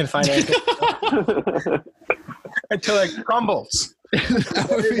destroy Lincoln Financial until it crumbles. That's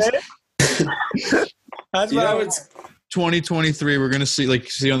what I would. 2023, we're gonna see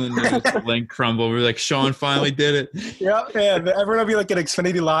on the news Link crumble. We're like, Sean finally did it. Yeah. Everyone will be like at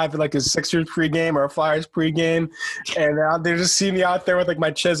Xfinity Live, like a Sixers pregame or a Flyers pregame, and they just see me out there with like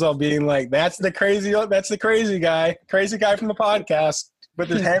my chisel, being like, "That's the crazy guy from the podcast with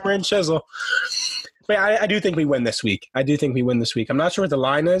his hammer and chisel." But I do think we win this week. I'm not sure what the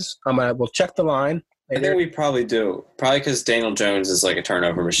line is. We'll check the line. I think we probably do. Probably because Daniel Jones is like a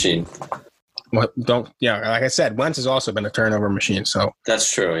turnover machine. Like I said, Wentz has also been a turnover machine. So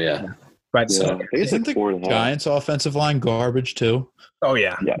that's true, yeah. But isn't the Giants' offensive line garbage too? Oh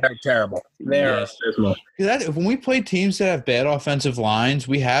yeah. They're terrible. They're abysmal. When we play teams that have bad offensive lines,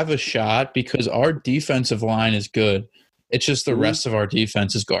 we have a shot because our defensive line is good. It's just the rest of our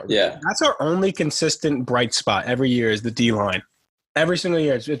defense is garbage. Yeah, that's our only consistent bright spot every year is the D line. Every single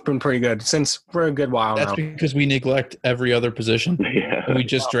year, it's been pretty good for a good while now. That's because we neglect every other position. Yeah. And we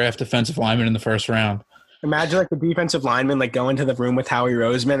just draft defensive linemen in the first round. Imagine like the defensive linemen like go into the room with Howie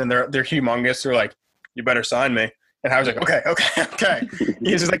Roseman and they're humongous. They're like, "You better sign me." And Howie's like, "Okay."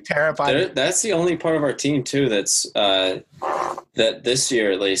 He's just like terrified. That's the only part of our team too that's that this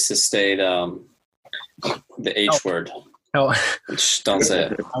year at least has stayed the H word. Oh, don't say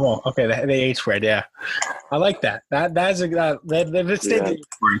it. I won't. Okay, the H word, yeah. I like that. That's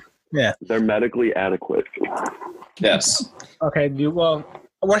yeah. They're medically adequate. Yes. Okay.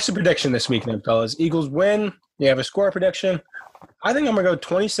 What's the prediction this week, then, fellas? Eagles win. You have a score prediction. I think I'm gonna go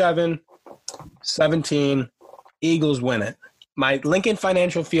 27-17. Eagles win it. My Lincoln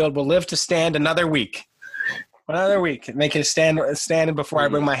Financial Field will live to stand another week. Make it stand before I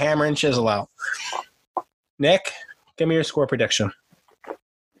bring my hammer and chisel out. Nick, give me your score prediction.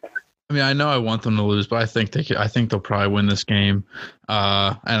 I mean, I know I want them to lose, but I think they'll probably win this game,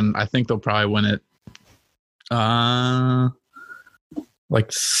 and I think they'll probably win it, like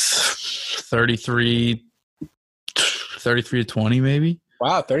 33-20, maybe.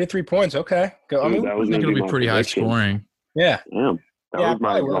 Wow, 33 points. Okay, I think it'll be pretty high scoring. Yeah. Damn. That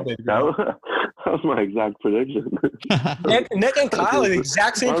was my exact prediction. Nick and Kyle are the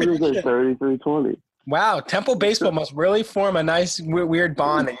exact same prediction. 33-20. Wow, Temple baseball must really form a nice weird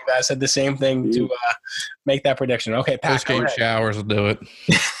bond that you guys said the same thing to make that prediction. Okay, Pat, post-game showers will do it.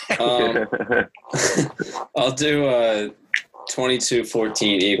 I'll do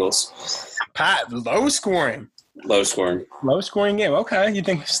 22-14 Eagles. Pat, low scoring game. Okay, you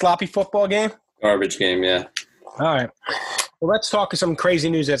think sloppy football game? Garbage game, yeah. All right. Well, let's talk some crazy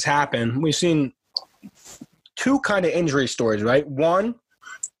news that's happened. We've seen two kind of injury stories, right? One,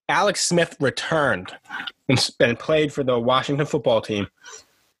 Alex Smith returned and played for the Washington football team.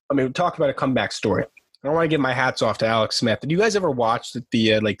 I mean, we talked about a comeback story. I want to give my hats off to Alex Smith. Did you guys ever watch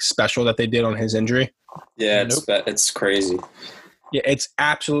the special that they did on his injury? Yeah, it's crazy. Yeah, it's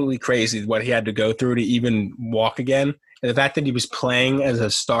absolutely crazy what he had to go through to even walk again. And the fact that he was playing as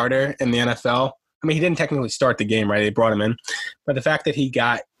a starter in the NFL. I mean, he didn't technically start the game, right? They brought him in. But the fact that he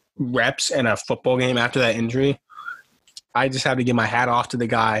got reps in a football game after that injury, I just have to give my hat off to the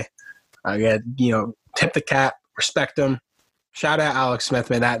guy. I get, tip the cap, respect him. Shout out Alex Smith,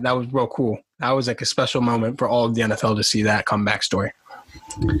 man. That was real cool. That was like a special moment for all of the NFL to see that comeback story.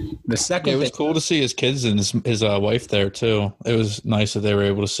 The second, it was cool to see his kids and his wife there too. It was nice that they were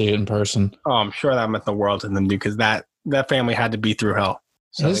able to see it in person. Oh, I'm sure that meant the world to them because that family had to be through hell.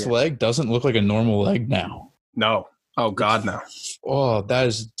 So his leg doesn't look like a normal leg now. No. Oh God, no. Oh, that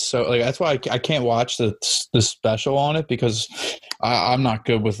is so. Like that's why I can't watch the special on it because I'm not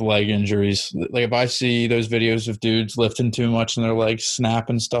good with leg injuries. Like if I see those videos of dudes lifting too much and their legs snap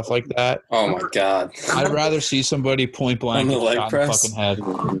and stuff like that. Oh my God! I'd rather see somebody point blank on the leg shot in the fucking head.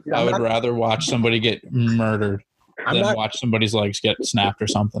 I would rather watch somebody get murdered than watch somebody's legs get snapped or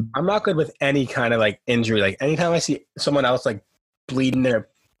something. I'm not good with any kind of like injury. Like anytime I see someone else like bleeding their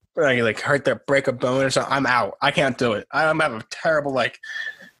hurt their break a bone or something, I'm out. I can't do it. I'm having a terrible I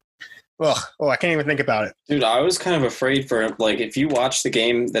can't even think about it. Dude, I was kind of afraid for him. Like if you watch the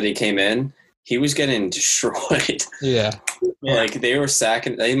game that he came in, he was getting destroyed. Yeah. Like they must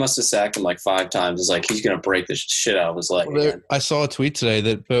have sacked him like 5 times. It's like he's gonna break the shit out of his leg. I saw a tweet today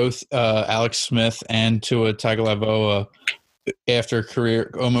that both Alex Smith and Tua Tagovailoa, after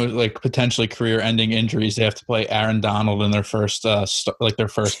potentially career-ending injuries, they have to play Aaron Donald in their first their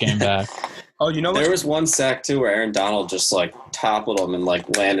first game back. Oh, there was one sack too where Aaron Donald just like toppled him and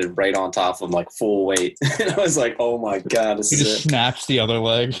like landed right on top of him like full weight. And I was like, oh my God, he just snaps the other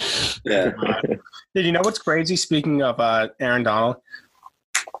leg. Yeah. Did you know what's crazy? Speaking of Aaron Donald,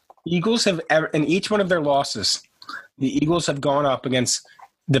 Eagles have in each one of their losses, the Eagles have gone up against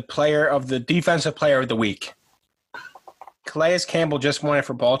the defensive player of the week. Calais Campbell just won it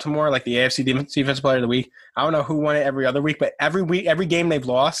for Baltimore, like the AFC Defensive Player of the Week. I don't know who won it every other week, but every game they've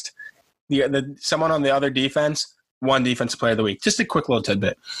lost, someone on the other defense won Defensive Player of the Week. Just a quick little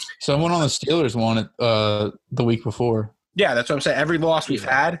tidbit. Someone on the Steelers won it the week before. Yeah, that's what I'm saying. Every loss we've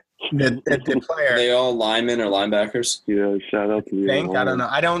had, the player. Are they all linemen or linebackers? Yeah, shout out to you. I don't know.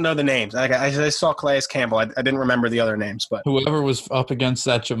 I don't know the names. I saw Calais Campbell. I didn't remember the other names, but whoever was up against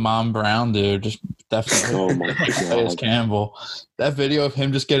that Jamon Brown dude, just definitely. Oh my God. Calais Campbell. That video of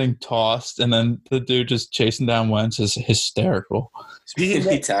him just getting tossed and then the dude just chasing down Wentz is hysterical.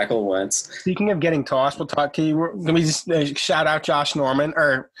 He tackled Wentz. Speaking of getting tossed, we'll talk. Can we just shout out Josh Norman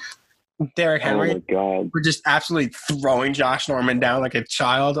or Derrick Henry? Oh my God. We're just absolutely throwing Josh Norman down like a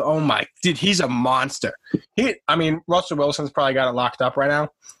child. Oh my, dude, he's a monster. Russell Wilson's probably got it locked up right now.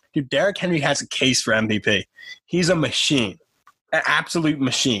 Dude, Derrick Henry has a case for MVP. He's a machine, an absolute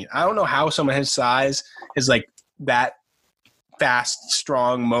machine. I don't know how someone his size is like that fast,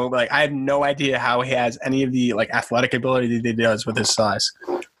 strong, mobile. Like I have no idea how he has any of the like athletic ability that he does with his size.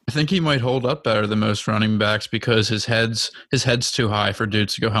 I think he might hold up better than most running backs because his head's too high for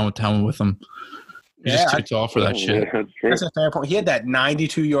dudes to go helmet to helmet with him. He's just too tall for that shit. That's a fair point. He had that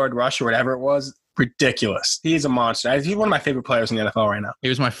 92-yard rush or whatever it was ridiculous. He's a monster. He's one of my favorite players in the NFL right now. He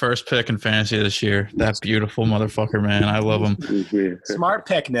was my first pick in fantasy this year. That beautiful motherfucker, man. I love him. Smart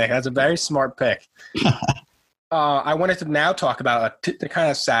pick, Nick. That's a very smart pick. I wanted to now talk about the kind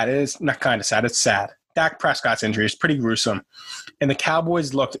of sad. It's not kind of sad. It's sad. Dak Prescott's injury is pretty gruesome. And the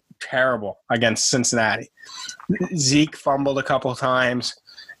Cowboys looked terrible against Cincinnati. Zeke fumbled a couple of times.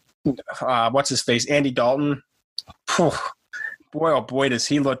 What's his face? Andy Dalton. Boy, oh boy, did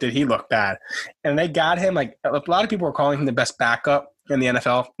he look bad. And they got him, like, a lot of people were calling him the best backup in the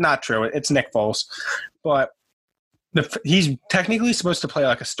NFL. Not true. It's Nick Foles. But he's technically supposed to play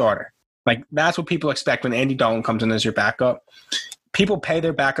like a starter. Like, that's what people expect when Andy Dalton comes in as your backup. People pay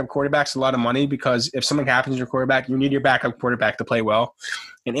their backup quarterbacks a lot of money because if something happens to your quarterback, you need your backup quarterback to play well.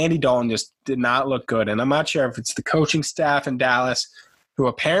 And Andy Dalton just did not look good. And I'm not sure if it's the coaching staff in Dallas who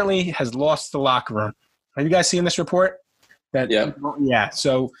apparently has lost the locker room. Have you guys seen this report? Yeah.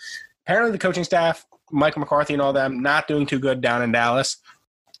 So apparently the coaching staff, Mike McCarthy and all them, not doing too good down in Dallas.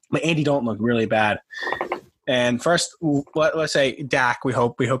 But Andy Dalton looked really bad. And first, let's say Dak. We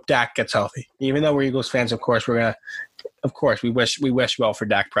hope Dak gets healthy. Even though we're Eagles fans, of course, we wish well for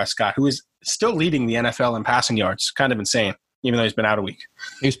Dak Prescott, who is still leading the NFL in passing yards. Kind of insane, even though he's been out a week.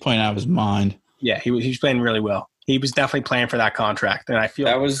 He was playing out of his mind. Yeah, he was playing really well. He was definitely playing for that contract, and I feel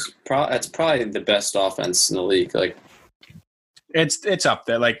that's probably the best offense in the league. Like, it's up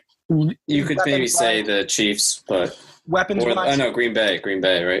there. Like, you could maybe say the Chiefs, but weapons-wise, no, Green Bay,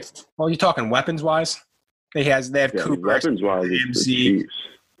 right? Well, you're talking weapons-wise. They have Cooper, weapons-wise.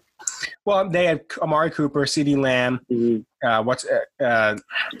 Well, they had Amari Cooper, CeeDee Lamb.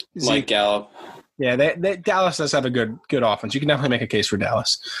 Mike Gallup. Yeah, Dallas does have a good offense. You can definitely make a case for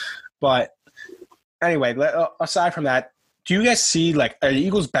Dallas. But anyway, aside from that, do you guys see, like, are the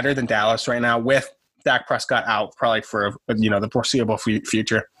Eagles better than Dallas right now with Dak Prescott out probably for the foreseeable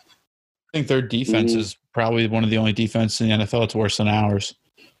future? I think their defense is probably one of the only defenses in the NFL that's worse than ours,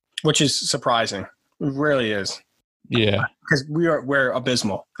 which is surprising. It really is. Yeah, because we're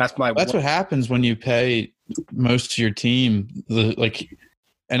abysmal. That's what happens when you pay most of your team.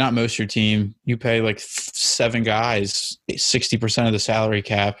 And not most of your team. You pay like 7 guys 60% of the salary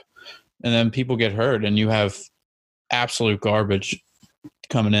cap, and then people get hurt, and you have absolute garbage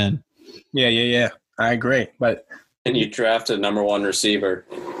coming in. Yeah. I agree, and you draft a number 1 receiver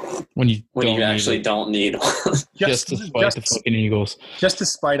when you actually don't need one. just to spite the fucking Eagles. Just to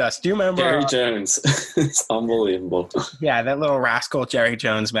spite us. Do you remember Jerry Jones? It's unbelievable. Yeah, that little rascal Jerry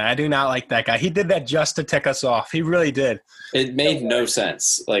Jones, man. I do not like that guy. He did that just to tick us off. He really did. It made no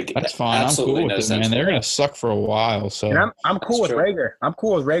sense. Like, that's fine. I'm cool with it, man. They're gonna suck for a while. So and I'm cool with Rager. I'm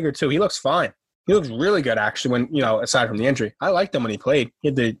cool with Rager too. He looks fine. He looks really good, actually, when, aside from the injury. I liked him when he played. He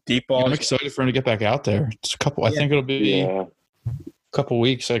had the deep ball. I'm excited for him to get back out there. It's a couple. I think it'll be a couple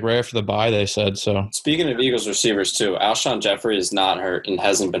weeks, like right after the bye, they said. So speaking of Eagles receivers too, Alshon Jeffrey is not hurt and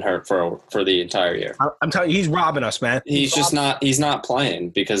hasn't been hurt for the entire year. I'm telling you, he's robbing us, man. He's not playing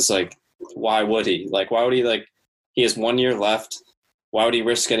because, like, why would he? Like, why would he? Like, he has 1 year left. Why would he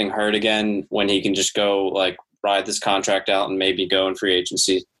risk getting hurt again when he can just go, like, ride this contract out and maybe go in free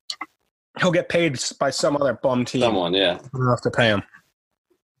agency? He'll get paid by some other bum team. Someone, yeah. We'll have to pay him.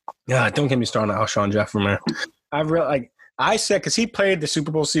 Yeah, don't get me started on Alshon Jeffrey, man. I said, because he played the Super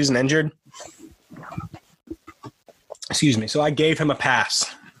Bowl season injured. Excuse me. So I gave him a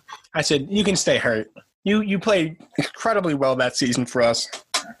pass. I said, you can stay hurt. You played incredibly well that season for us.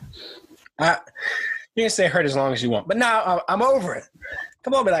 You can stay hurt as long as you want. But now I'm over it.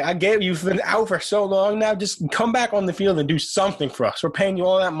 Come on, man. You've been out for so long now. Just come back on the field and do something for us. We're paying you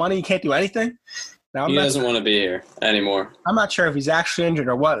all that money. You can't do anything. Now, he doesn't want to be here anymore. I'm not sure if he's actually injured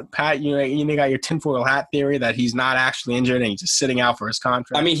or what. Pat, you got your tinfoil hat theory that he's not actually injured and he's just sitting out for his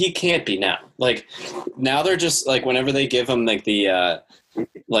contract. I mean, he can't be now. Like, now they're just, like, whenever they give him, like, the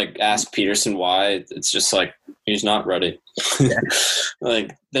ask Peterson why, it's just like, he's not ready. Yeah.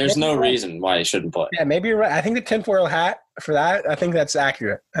 Like, there's no reason why he shouldn't play. Yeah, maybe you're right. I think the tinfoil hat for that, I think that's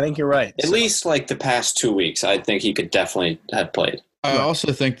accurate. I think you're right. At least, like, the past 2 weeks, I think he could definitely have played. I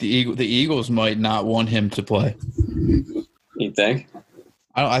also think the Eagles might not want him to play. You think?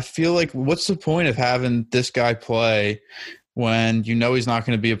 I feel like, what's the point of having this guy play when you know he's not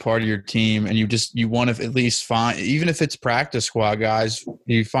going to be a part of your team, and you want to at least find, even if it's practice squad guys,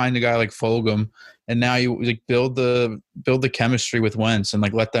 you find a guy like Fulgham, and now you like build the chemistry with Wentz and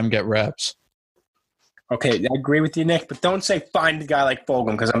like let them get reps. Okay, I agree with you, Nick, but don't say find a guy like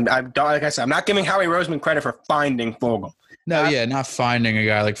Fulgham, because like I said, I'm not giving Howie Roseman credit for finding Fulgham. No, not finding a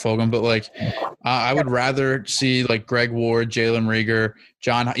guy like Fulgham, but like I would rather see like Greg Ward, Jalen Reagor,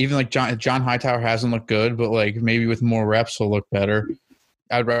 John Hightower hasn't looked good, but like maybe with more reps he'll look better.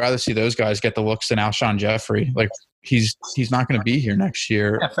 I'd rather see those guys get the looks than Alshon Jeffrey. Like he's not going to be here next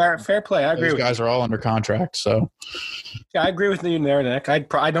year. Yeah, fair play. I agree. Those guys are all under contract. So yeah, I agree with you there, Nick. I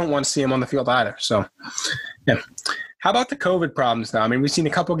don't want to see him on the field either. So yeah. How about the COVID problems now? I mean, we've seen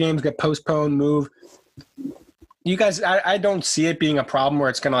a couple games get postponed, move. You guys, I don't see it being a problem where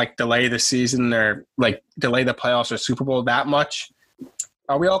it's going to like delay the season or like delay the playoffs or Super Bowl that much.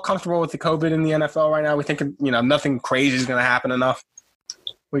 Are we all comfortable with the COVID in the NFL right now? We think, nothing crazy is going to happen enough.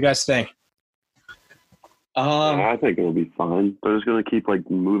 What do you guys think? I think it'll be fine. They're just going to keep like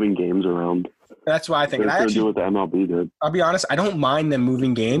moving games around. That's what I think. They're going to do what the MLB did. I'll be honest, I don't mind them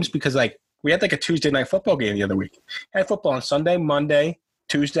moving games because like we had like a Tuesday night football game the other week. I had football on Sunday, Monday,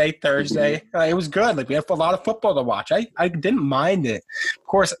 Tuesday, Thursday. It was good. Like we had a lot of football to watch. I didn't mind it. Of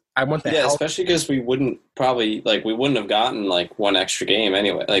course, I want the help. Especially because we wouldn't have gotten like one extra game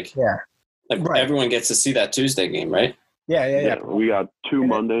anyway. Like right. Everyone gets to see that Tuesday game, right? Yeah. We got 2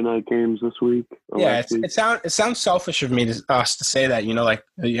 Monday night games this week. Yeah, it sounds selfish of me to say that.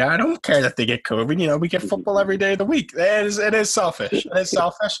 I don't care that they get COVID. We get football every day of the week. It is selfish. It is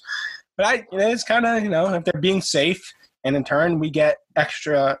selfish. But it's kind of if they're being safe, and in turn we get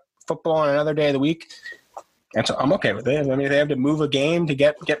extra football on another day of the week, and so I'm okay with it. I mean, if they have to move a game to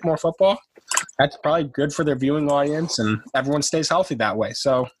get more football, that's probably good for their viewing audience, and everyone stays healthy that way.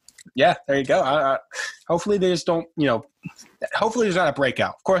 So. Yeah, there you go. Hopefully they just don't, hopefully there's not a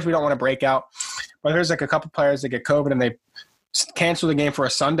breakout. Of course, we don't want to break out. But there's like a couple players that get COVID and they cancel the game for a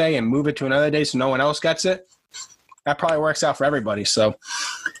Sunday and move it to another day so no one else gets it. That probably works out for everybody. So,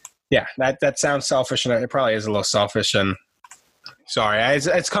 yeah, that sounds selfish, and it probably is a little selfish. And sorry,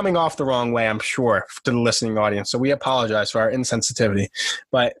 it's coming off the wrong way, I'm sure, to the listening audience. So we apologize for our insensitivity.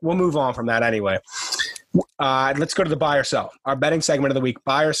 But we'll move on from that anyway. Let's go to the buy or sell. Our betting segment of the week,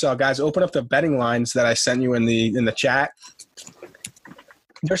 buy or sell. Guys, open up the betting lines that I sent you in the chat.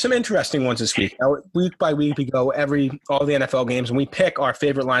 There's some interesting ones this week. Now, week by week, we go all the NFL games, and we pick our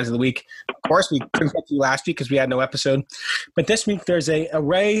favorite lines of the week. Of course, we couldn't get to you last week because we had no episode. But this week, there's an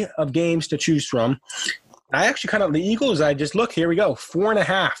array of games to choose from. I actually the Eagles, I just looked, here we go,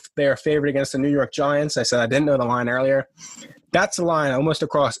 4.5. They're favored against the New York Giants. I said I didn't know the line earlier. That's the line almost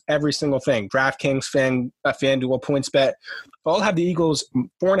across every single thing. DraftKings, FanDuel, PointsBet, all have the Eagles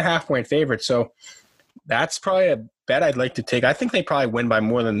 4.5-point favorites. So that's probably a bet I'd like to take. I think they probably win by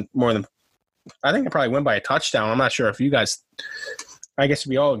more than. I think they probably win by a touchdown. I'm not sure if you guys. I guess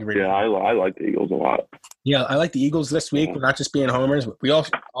we all agree. Yeah, I like the Eagles a lot. Yeah, I like the Eagles this week. We're not just being homers. We all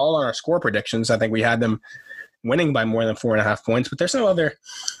on our score predictions, I think we had them winning by more than 4.5 points. But there's some other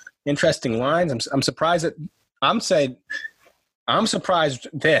interesting lines. I'm surprised that I'm surprised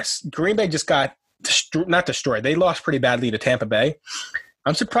this. Green Bay just got not destroyed. They lost pretty badly to Tampa Bay.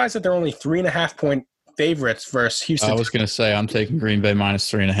 I'm surprised that they're only 3.5-point favorites versus Houston. I was going to say I'm taking Green Bay minus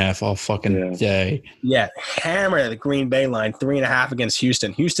 3.5 all fucking day. Yeah, hammer the Green Bay line, 3.5 against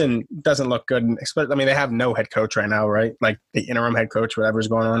Houston. Houston doesn't look good. They have no head coach right now, right? Like the interim head coach, whatever's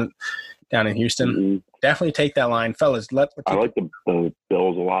going on down in Houston. Mm-hmm. Definitely take that line, fellas. I like the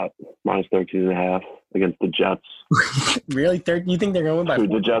Bills a lot, minus 13.5 against the Jets. Really? You think they're going by?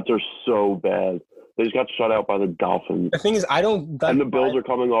 Dude, the Jets are so bad. They just got shut out by the Dolphins. The thing is, and the Bills are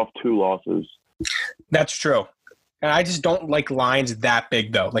coming off 2 losses. That's true. And I just don't like lines that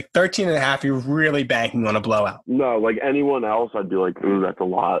big, though. Like 13.5, you're really banking on a blowout. No, like anyone else, I'd be like, ooh, that's a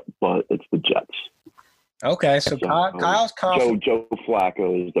lot, but it's the Jets. Okay, so Kyle's confident. Joe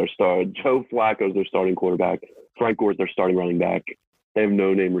Flacco is their star. Joe Flacco is their starting quarterback. Frank Gore is their starting running back. They have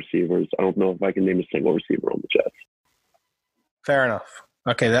no-name receivers. I don't know if I can name a single receiver on the Jets. Fair enough.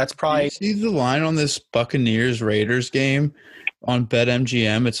 Okay, that's probably. You see the line on this Buccaneers-Raiders game on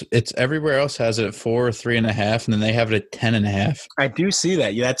BetMGM? It's everywhere else has it at 4 or 3.5, and then they have it at 10.5. I do see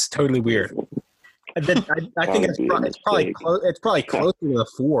that. Yeah, that's totally weird. I think it's probably closer to the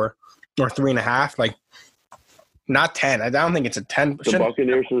 4 or 3.5. Like, not 10. I don't think it's a 10. The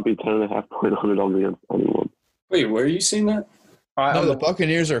Buccaneers should be 10.5 point underdog against anyone. Wait, where are you seeing that? No, the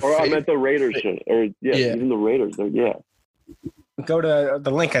Buccaneers are. Or I meant the Raiders should. Even the Raiders. Go to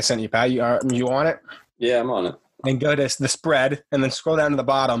the link I sent you, Pat. You on it? Yeah, I'm on it. And go to the spread, and then scroll down to the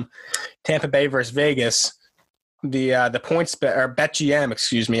bottom. Tampa Bay versus Vegas. The points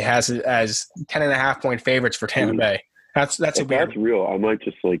BetGM, has it as 10.5-point favorites for Tampa Bay. That's real. I might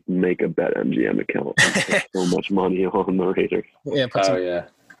just make a BetMGM account. So much money on the Raiders. Yeah.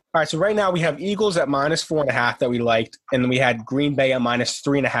 All right. So right now we have Eagles at minus 4.5 that we liked, and then we had Green Bay at minus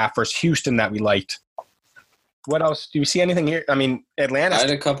 3.5 versus Houston that we liked. What else? Do you see anything here? I mean, Atlanta. I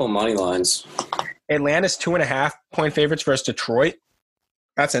had a couple money lines. Atlanta's 2.5-point favorites versus Detroit.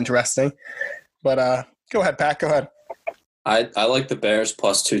 That's interesting. But go ahead, Pat. Go ahead. I like the Bears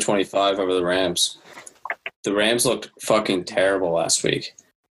plus 225 over the Rams. The Rams looked fucking terrible last week.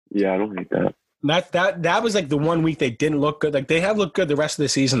 Yeah, I don't hate that. That was like the 1 week they didn't look good. Like they have looked good the rest of the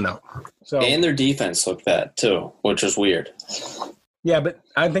season though. So And their defense looked bad too, which was weird. yeah, but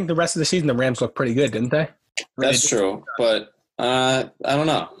I think the rest of the season the Rams looked pretty good, didn't they? That's true, but I don't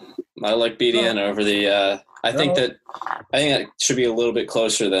know. I like BDN over the. I think that should be a little bit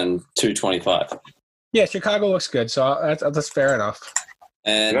closer than 225. Yeah, Chicago looks good, so that's fair enough.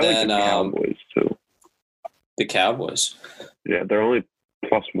 And I then like the Cowboys too. The Cowboys. Yeah, they're only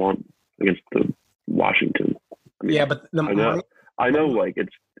 +1 against the Washington. I mean, Yeah, but I know, like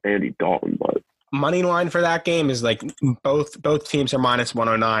it's Andy Dalton, but money line for that game is like both teams are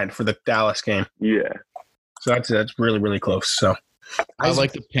 -109 for the Dallas game. yeah, So that's really, really close. So I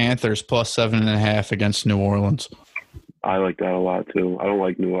like the Panthers plus 7.5 against New Orleans. I like that a lot too. I don't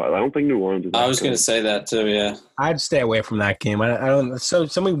like New Orleans. I don't think New Orleans is. I was going to say that too. Yeah. I'd stay away from that game. I don't. So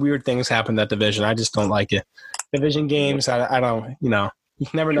many weird things happen in that division. I just don't like it. Division games. I don't. You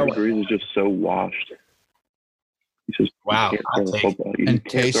never know. Drew Brees is just so washed. He's just Wow. Can't throw a football. He And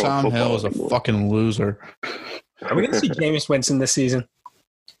can't throw Taysom football Hill is a anymore. fucking loser. Are we going to see Jameis Winston this season?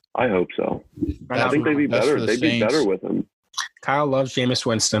 I hope so. I That's think they'd be that's better. for the They'd be Saints. better with him. Kyle loves Jameis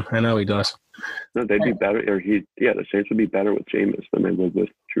Winston. I know he does. No, they'd be better. The Saints would be better with Jameis than they would with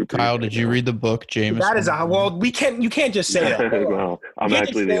Drew Brees. Kyle, did you read the book, James? That is you can't just say that. No, I'm You can't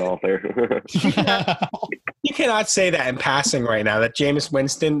actually just the author. You cannot say that in passing right now. That Jameis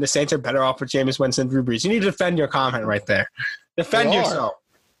Winston, the Saints are better off with Jameis Winston than Drew Brees. You need to defend your comment right there. Defend They are. yourself.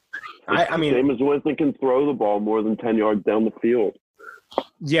 I mean, Jameis Winston can throw the ball more than 10 yards down the field.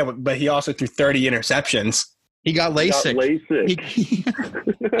 yeah, but he also threw 30 interceptions. He got He got LASIK.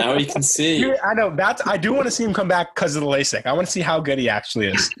 LASIK. Now you can see. Yeah, I know. I do want to see him come back because of the LASIK. I want to see how good he actually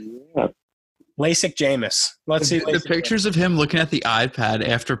is. Yeah. LASIK Jameis. Let's see. The LASIK pictures of him looking at the iPad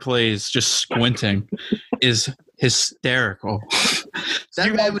after plays, just squinting, is hysterical.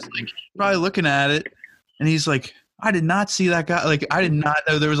 That man was like probably looking at it, and he's like, "I did not see that guy. Like, I did not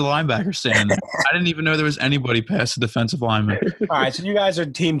know there was a linebacker standing there. I didn't even know there was anybody past the defensive lineman." All right, so you guys are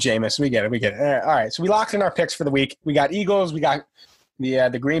Team Jameis. We get it. All right, so we locked in our picks for the week. We got Eagles. We got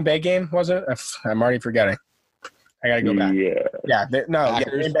the Green Bay game, was it? I'm already forgetting. I got to go back. Yeah.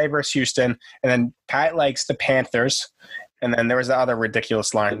 Green Bay versus Houston. And then Pat likes the Panthers. And then there was the other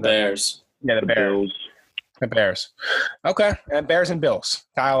ridiculous line. The Bears. Yeah, the Bears. Bills. The Bears. Okay, and Bears and Bills.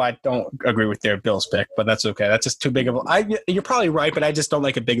 Kyle, I don't agree with their Bills pick, but that's okay. That's just too big of a – you're probably right, but I just don't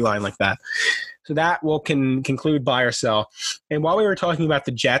like a big line like that. So that will conclude buy or sell. And while we were talking about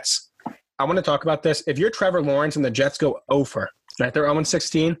the Jets, I want to talk about this. If you're Trevor Lawrence and the Jets go over, right, they're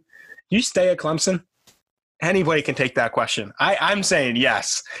 0-16, you stay at Clemson? Anybody can take that question. I'm saying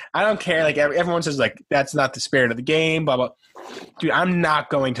yes. I don't care. Like everyone says, like that's not the spirit of the game. Blah blah. Dude, I'm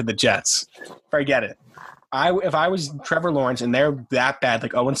not going to the Jets. Forget it. If I was Trevor Lawrence and they're that bad,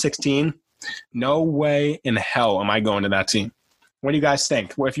 like 0-16, no way in hell am I going to that team. What do you guys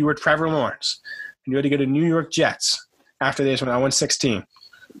think? Well, if you were Trevor Lawrence and you had to go to New York Jets after they just went 0-16,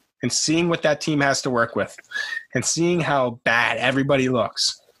 and seeing what that team has to work with, and seeing how bad everybody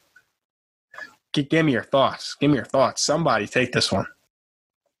looks. Give me your thoughts. Somebody take this one.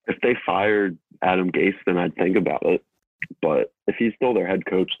 If they fired Adam Gase, then I'd think about it. But if he's still their head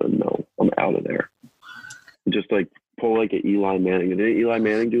coach, then no, I'm out of there. Just like pull like an Eli Manning. Didn't Eli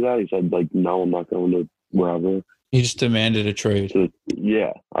Manning do that? He said like, no, I'm not going to wherever. He just demanded a trade. So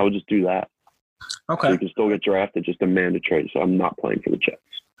yeah, I would just do that. So Okay. you can still get drafted, just demand a trade. So I'm not playing for the Jets.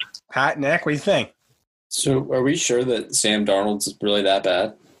 Pat, Nick, what do you think? So are we sure that Sam Darnold's really that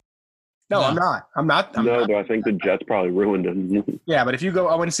bad? No, No. I'm not. I'm not. But I think the Jets probably ruined him. Yeah, but if you go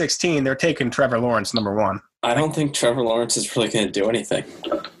 0-16, they're taking Trevor Lawrence number one. I don't think Trevor Lawrence is really going to do anything.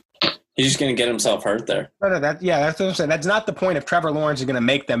 He's just going to get himself hurt there. No, that's what I'm saying. That's not the point if Trevor Lawrence is going to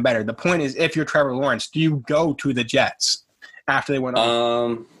make them better. The point is if you're Trevor Lawrence, do you go to the Jets after they went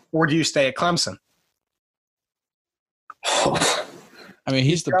on? Or do you stay at Clemson? I mean,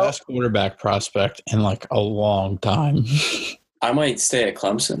 he's the best quarterback prospect in like a long time. I might stay at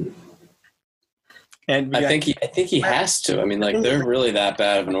Clemson. And I think he has to. I mean, like they're really that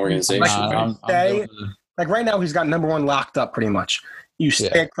bad of an organization. I'm Stay- going to- like right now he's got number one locked up pretty much. You stay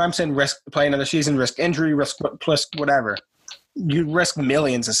at Clemson, risk play another season, risk injury, risk whatever. You risk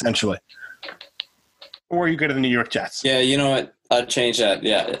millions essentially. Or you go to the New York Jets. Yeah, you know what? I'd change that.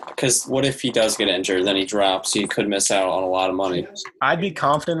 Yeah, because what if he does get injured, then he drops? He could miss out on a lot of money. I'd be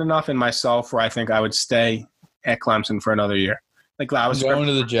confident enough in myself where I think I would stay at Clemson for another year. Like I I'm was going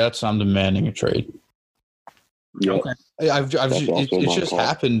to the Jets. I'm demanding a trade. Yep. Okay. It's also just my call.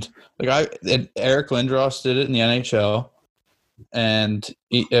 happened. Like Eric Lindros did it in the NHL. and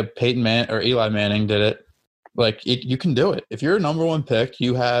Peyton or Eli Manning did it. Like you can do it if you're a number one pick.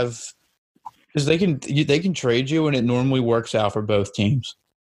 You have because they can trade you, and it normally works out for both teams.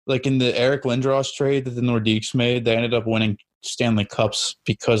 Like in the Eric Lindros trade that the Nordiques made, they ended up winning Stanley Cups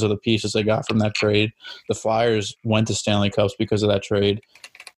because of the pieces they got from that trade. The Flyers went to Stanley Cups because of that trade,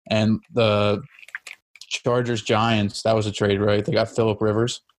 and the Chargers Giants, that was a trade, right? They got Phillip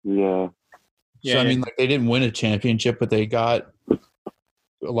Rivers. Yeah. So I mean, like they didn't win a championship, but they got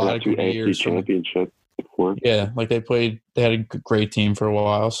a lot of good years. Championship before. Yeah, like they had a great team for a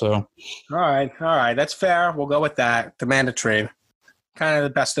while. So all right, that's fair. We'll go with that. Demand a trade, kind of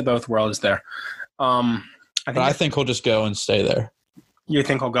the best of both worlds there. I think he'll just go and stay there. You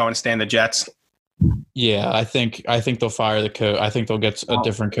think he'll go and stay in the Jets? Yeah, I think they'll fire the coach. I think they'll get a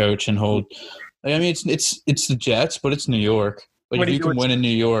different coach and hold. I mean, it's the Jets, but it's New York. Like if you can win in New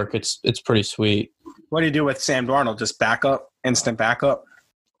York, it's pretty sweet. What do you do with Sam Darnold? Just backup, instant backup.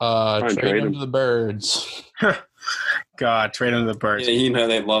 Trade him to the Birds. God, trade him to the Birds. Yeah, you know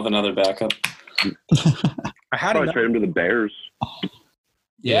they love another backup. I had probably trade him to the Bears.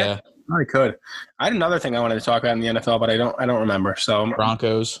 Yeah, I could. I had another thing I wanted to talk about in the NFL, but I don't remember. So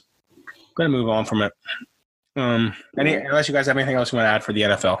Broncos. I'm gonna move on from it. Unless you guys have anything else you want to add for the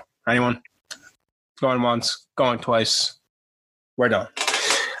NFL? Anyone? Going once, going twice. We're done.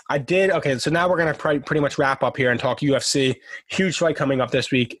 I did. Okay, so now we're going to pretty much wrap up here and talk UFC. Huge fight coming up this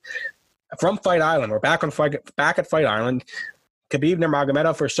week from Fight Island. We're back at Fight Island. Khabib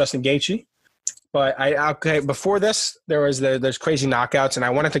Nurmagomedov versus Justin Gaethje. But before this, there's crazy knockouts, and I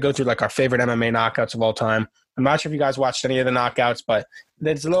wanted to go through like our favorite MMA knockouts of all time. I'm not sure if you guys watched any of the knockouts, but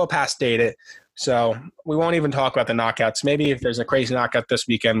it's a little past dated, so we won't even talk about the knockouts. Maybe if there's a crazy knockout this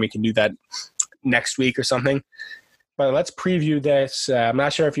weekend, we can do that next week or something. But let's preview this. I'm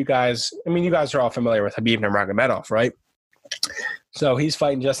not sure if you guys – you guys are all familiar with Khabib Nurmagomedov, right? So he's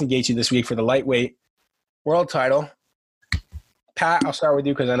fighting Justin Gaethje this week for the lightweight world title. Pat, I'll start with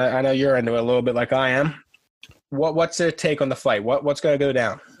you because I know you're into it a little bit like I am. What's your take on the fight? What's going to go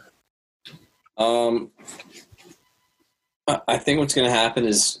down? I think what's going to happen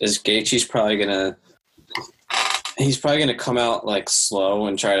is Gaethje's probably going to come out like slow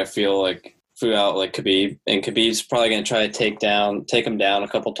and try to feel out like Khabib, and Khabib's probably going to try to take him down a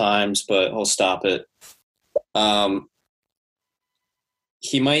couple times, but he'll stop it.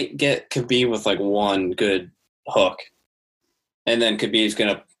 He might get Khabib with like one good hook, and then Khabib's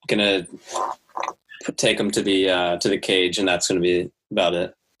gonna take him to the cage, and that's going to be about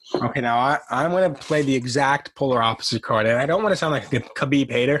it. Okay, now I'm going to play the exact polar opposite card, and I don't want to sound like a Khabib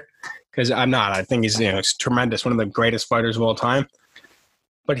hater because I'm not. I think he's tremendous, one of the greatest fighters of all time.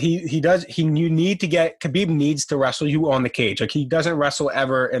 But Khabib needs to wrestle you on the cage. Like he doesn't wrestle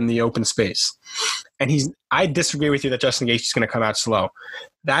ever in the open space. And I disagree with you that Justin Gaethje is going to come out slow.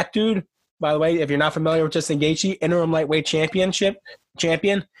 That dude, by the way, if you're not familiar with Justin Gaethje, interim lightweight champion,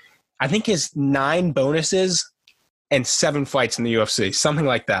 I think his 9 bonuses and 7 fights in the UFC, something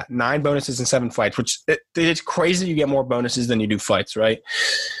like that. 9 bonuses and 7 fights, which it's crazy. You get more bonuses than you do fights, right?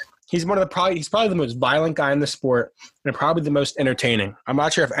 He's probably the most violent guy in the sport and probably the most entertaining. I'm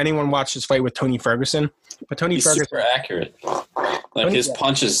not sure if anyone watched his fight with Tony Ferguson, but he's super accurate. Like his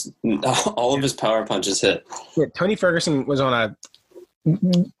punches, all of his power punches hit. Yeah, Tony Ferguson was on a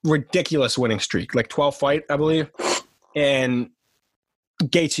ridiculous winning streak, like 12 fight, I believe, and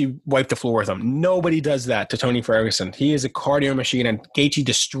Gaethje wiped the floor with him. Nobody does that to Tony Ferguson. He is a cardio machine, and Gaethje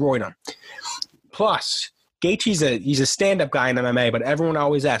destroyed him. Plus, Gaethje's he's a stand-up guy in MMA, but everyone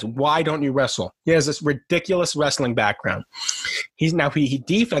always asks, why don't you wrestle? He has this ridiculous wrestling background. He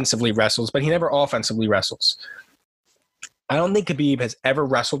defensively wrestles, but he never offensively wrestles. I don't think Khabib has ever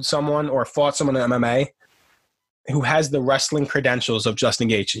wrestled someone or fought someone in MMA who has the wrestling credentials of Justin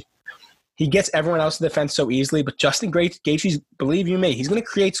Gaethje. He gets everyone else to the fence so easily, but Justin Gaethje's, believe you me, he's going to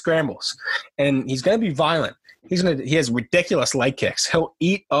create scrambles, and he's going to be violent. He has ridiculous leg kicks. He'll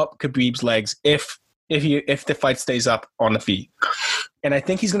eat up Khabib's legs if the fight stays up on the feet. And I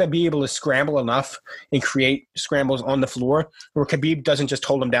think he's going to be able to scramble enough and create scrambles on the floor where Khabib doesn't just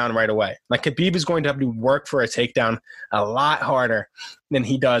hold him down right away. Like Khabib is going to have to work for a takedown a lot harder than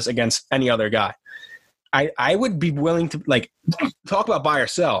he does against any other guy. I would be willing to talk about buy or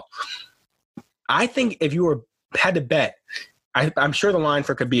sell. I think if you had to bet, I'm sure the line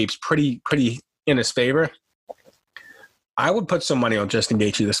for Khabib's pretty in his favor. I would put some money on Justin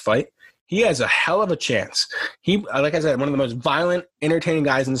Gaethje this fight. He has a hell of a chance. He, like I said, one of the most violent, entertaining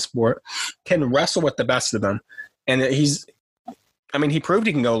guys in the sport, can wrestle with the best of them. And he proved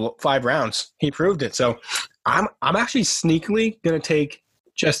he can go 5 rounds. He proved it. So I'm actually sneakily going to take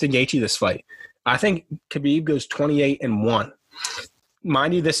Justin Gaethje this fight. I think Khabib goes 28-1.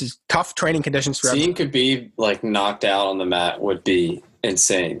 Mind you, this is tough training conditions for Seeing Khabib like knocked out on the mat would be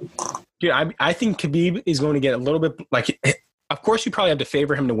insane. Dude, I think Khabib is going to get a little bit like. Of course, you probably have to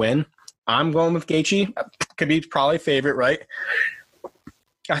favor him to win. I'm going with Gaethje. Khabib's probably favorite, right?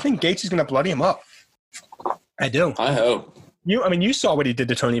 I think Gaethje's going to bloody him up. I do. I hope. You saw what he did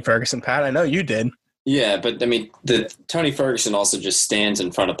to Tony Ferguson, Pat. I know you did. Yeah, but I mean, the Tony Ferguson also just stands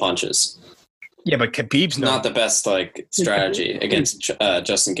in front of punches. Yeah, but Khabib's Not the best like strategy against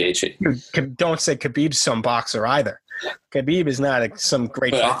Justin Gaethje. Don't say Khabib's some boxer either. Khabib is not some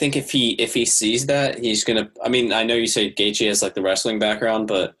great. But I think if he sees that, he's gonna. I mean, I know you say Gaethje has like the wrestling background,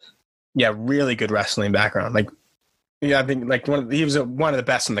 but yeah, really good wrestling background. Like, yeah, I think like he was one of the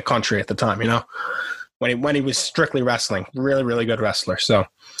best in the country at the time. You know, when he was strictly wrestling, really really good wrestler. So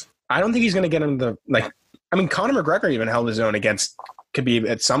I don't think he's gonna get him the like. I mean, Conor McGregor even held his own against Khabib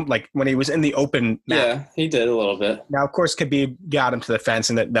at some like when he was in the open match. Yeah, he did a little bit. Now, of course, Khabib got him to the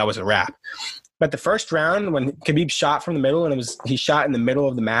fence, and that was a wrap. But the first round, when Khabib shot from the middle, and he shot in the middle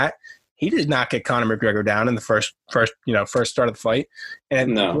of the mat, he did not get Conor McGregor down in the first start of the fight.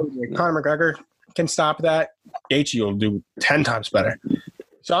 And Conor McGregor can stop that. Gaethje will do 10 times better.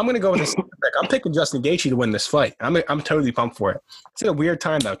 So I'm going to go with this. I'm picking Justin Gaethje to win this fight. I'm totally pumped for it. It's at a weird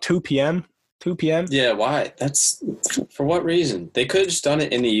time though. 2 p.m. 2 p.m. Yeah, why? That's for what reason? They could have just done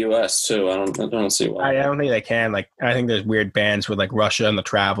it in the U.S. too. I don't see why. I don't think they can. Like, I think there's weird bans with like Russia and the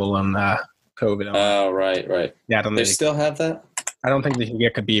travel and COVID. Oh, right. Yeah, I don't they think still have that. I don't think they can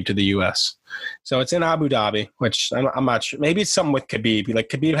get Khabib to the U.S. So it's in Abu Dhabi, which I'm not sure. Maybe it's something with Khabib. Like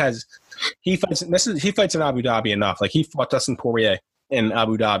Khabib he fights in Abu Dhabi enough. Like he fought Dustin Poirier in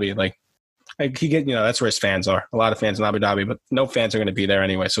Abu Dhabi. Like that's where his fans are. A lot of fans in Abu Dhabi, but no fans are going to be there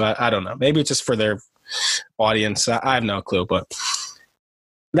anyway. So I don't know. Maybe it's just for their audience. I have no clue, but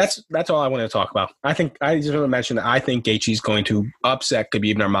that's all I want to talk about. I just want to mention that I think Gaethje is going to upset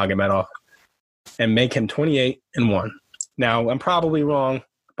Khabib Nurmagomedov and make him 28-1. Now I'm probably wrong,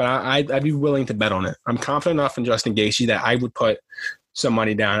 but I'd be willing to bet on it. I'm confident enough in Justin Gaethje that I would put some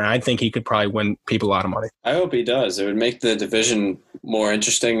money down, and I think he could probably win people a lot of money. I hope he does. It would make the division more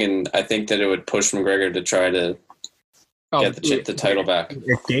interesting, and I think that it would push McGregor to try to get the title back.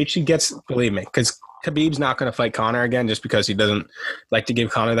 If Gaethje gets, believe me, because Khabib's not going to fight Conor again just because he doesn't like to give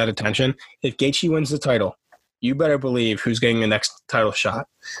Conor that attention. If Gaethje wins the title, you better believe who's getting the next title shot.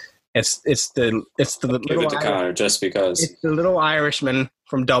 It's the give it to Conor just because it's the little Irishman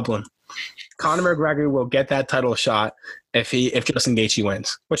from Dublin. Conor McGregor will get that title shot if Justin Gaethje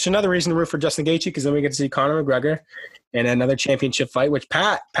wins. Which is another reason to root for Justin Gaethje, because then we get to see Conor McGregor in another championship fight. Which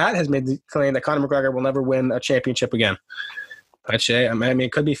Pat has made the claim that Conor McGregor will never win a championship again. But I mean,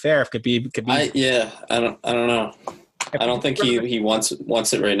 it could be fair if Khabib. I don't know. I don't think he wants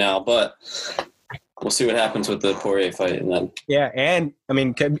it right now, but we'll see what happens with the Poirier fight, and then and I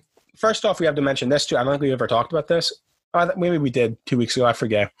mean. First off, we have to mention this too. I don't think we ever talked about this. Maybe we did 2 weeks ago. I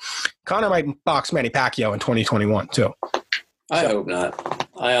forget. Conor might box Manny Pacquiao in 2021 too. I hope not.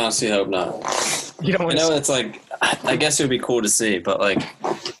 I honestly hope not. You don't. I know it's like. I guess it would be cool to see, but like,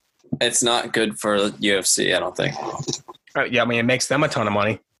 it's not good for UFC. I don't think. Yeah, I mean, it makes them a ton of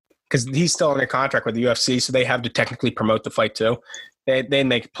money because he's still under contract with the UFC, so they have to technically promote the fight too. They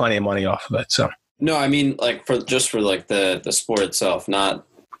make plenty of money off of it. So no, I mean like for the sport itself, not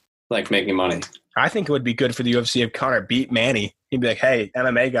like making money. I think it would be good for the UFC if Conor beat Manny. He'd be like, hey,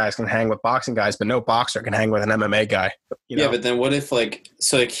 MMA guys can hang with boxing guys, but no boxer can hang with an MMA guy. You know? Yeah, but then what if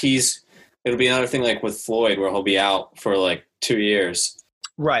it'll be another thing like with Floyd where he'll be out for like 2 years.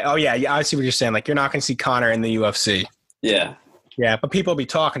 Right. Oh, yeah. I see what you're saying. Like, you're not going to see Conor in the UFC. Yeah. Yeah, but people will be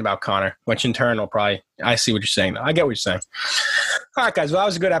talking about Conor, which in turn will probably – I see what you're saying. I get what you're saying. All right, guys. Well, that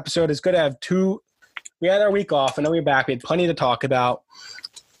was a good episode. It's good to have we had our week off, and then we're back. We had plenty to talk about.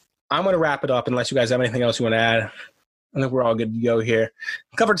 I'm going to wrap it up unless you guys have anything else you want to add. I think we're all good to go here.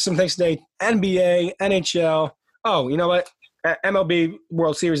 Covered some things today. NBA, NHL. Oh, you know what? MLB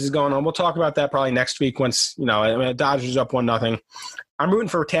World Series is going on. We'll talk about that probably next week once, Dodgers up 1-0. I'm rooting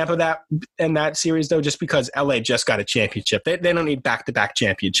for Tampa in that series, though, just because LA just got a championship. They don't need back-to-back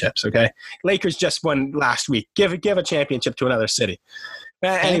championships, okay? Lakers just won last week. Give a championship to another city.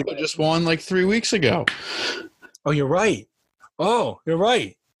 Anyway, Tampa just won like 3 weeks ago. Oh, you're right.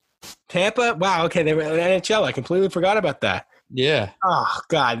 Tampa? Wow, okay, they were in the NHL. I completely forgot about that. Yeah. Oh,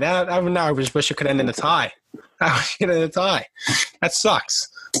 God. Now I just wish it could end in a tie. That sucks.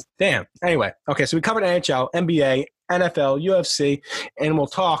 Damn. Anyway, okay, so we covered NHL, NBA, NFL, UFC, and we'll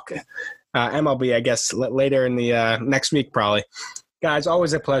talk MLB, I guess, later in the next week probably. Guys,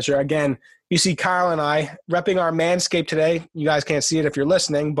 always a pleasure. Again, you see Kyle and I repping our Manscaped today. You guys can't see it if you're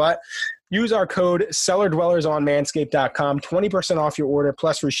listening, but Use our code SellerDwellers on Manscaped.com. 20% off your order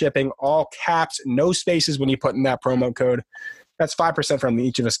plus free shipping. All caps, no spaces when you put in that promo code. That's 5% from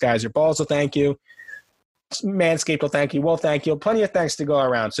each of us, guys. Your balls will thank you. Manscaped will thank you. We'll thank you. Plenty of thanks to go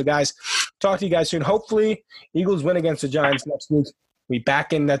around. So, guys, talk to you guys soon. Hopefully, Eagles win against the Giants next week. We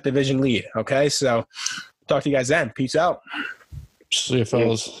back in that division lead, okay? So, talk to you guys then. Peace out. See you,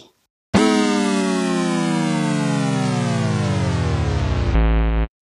 fellas.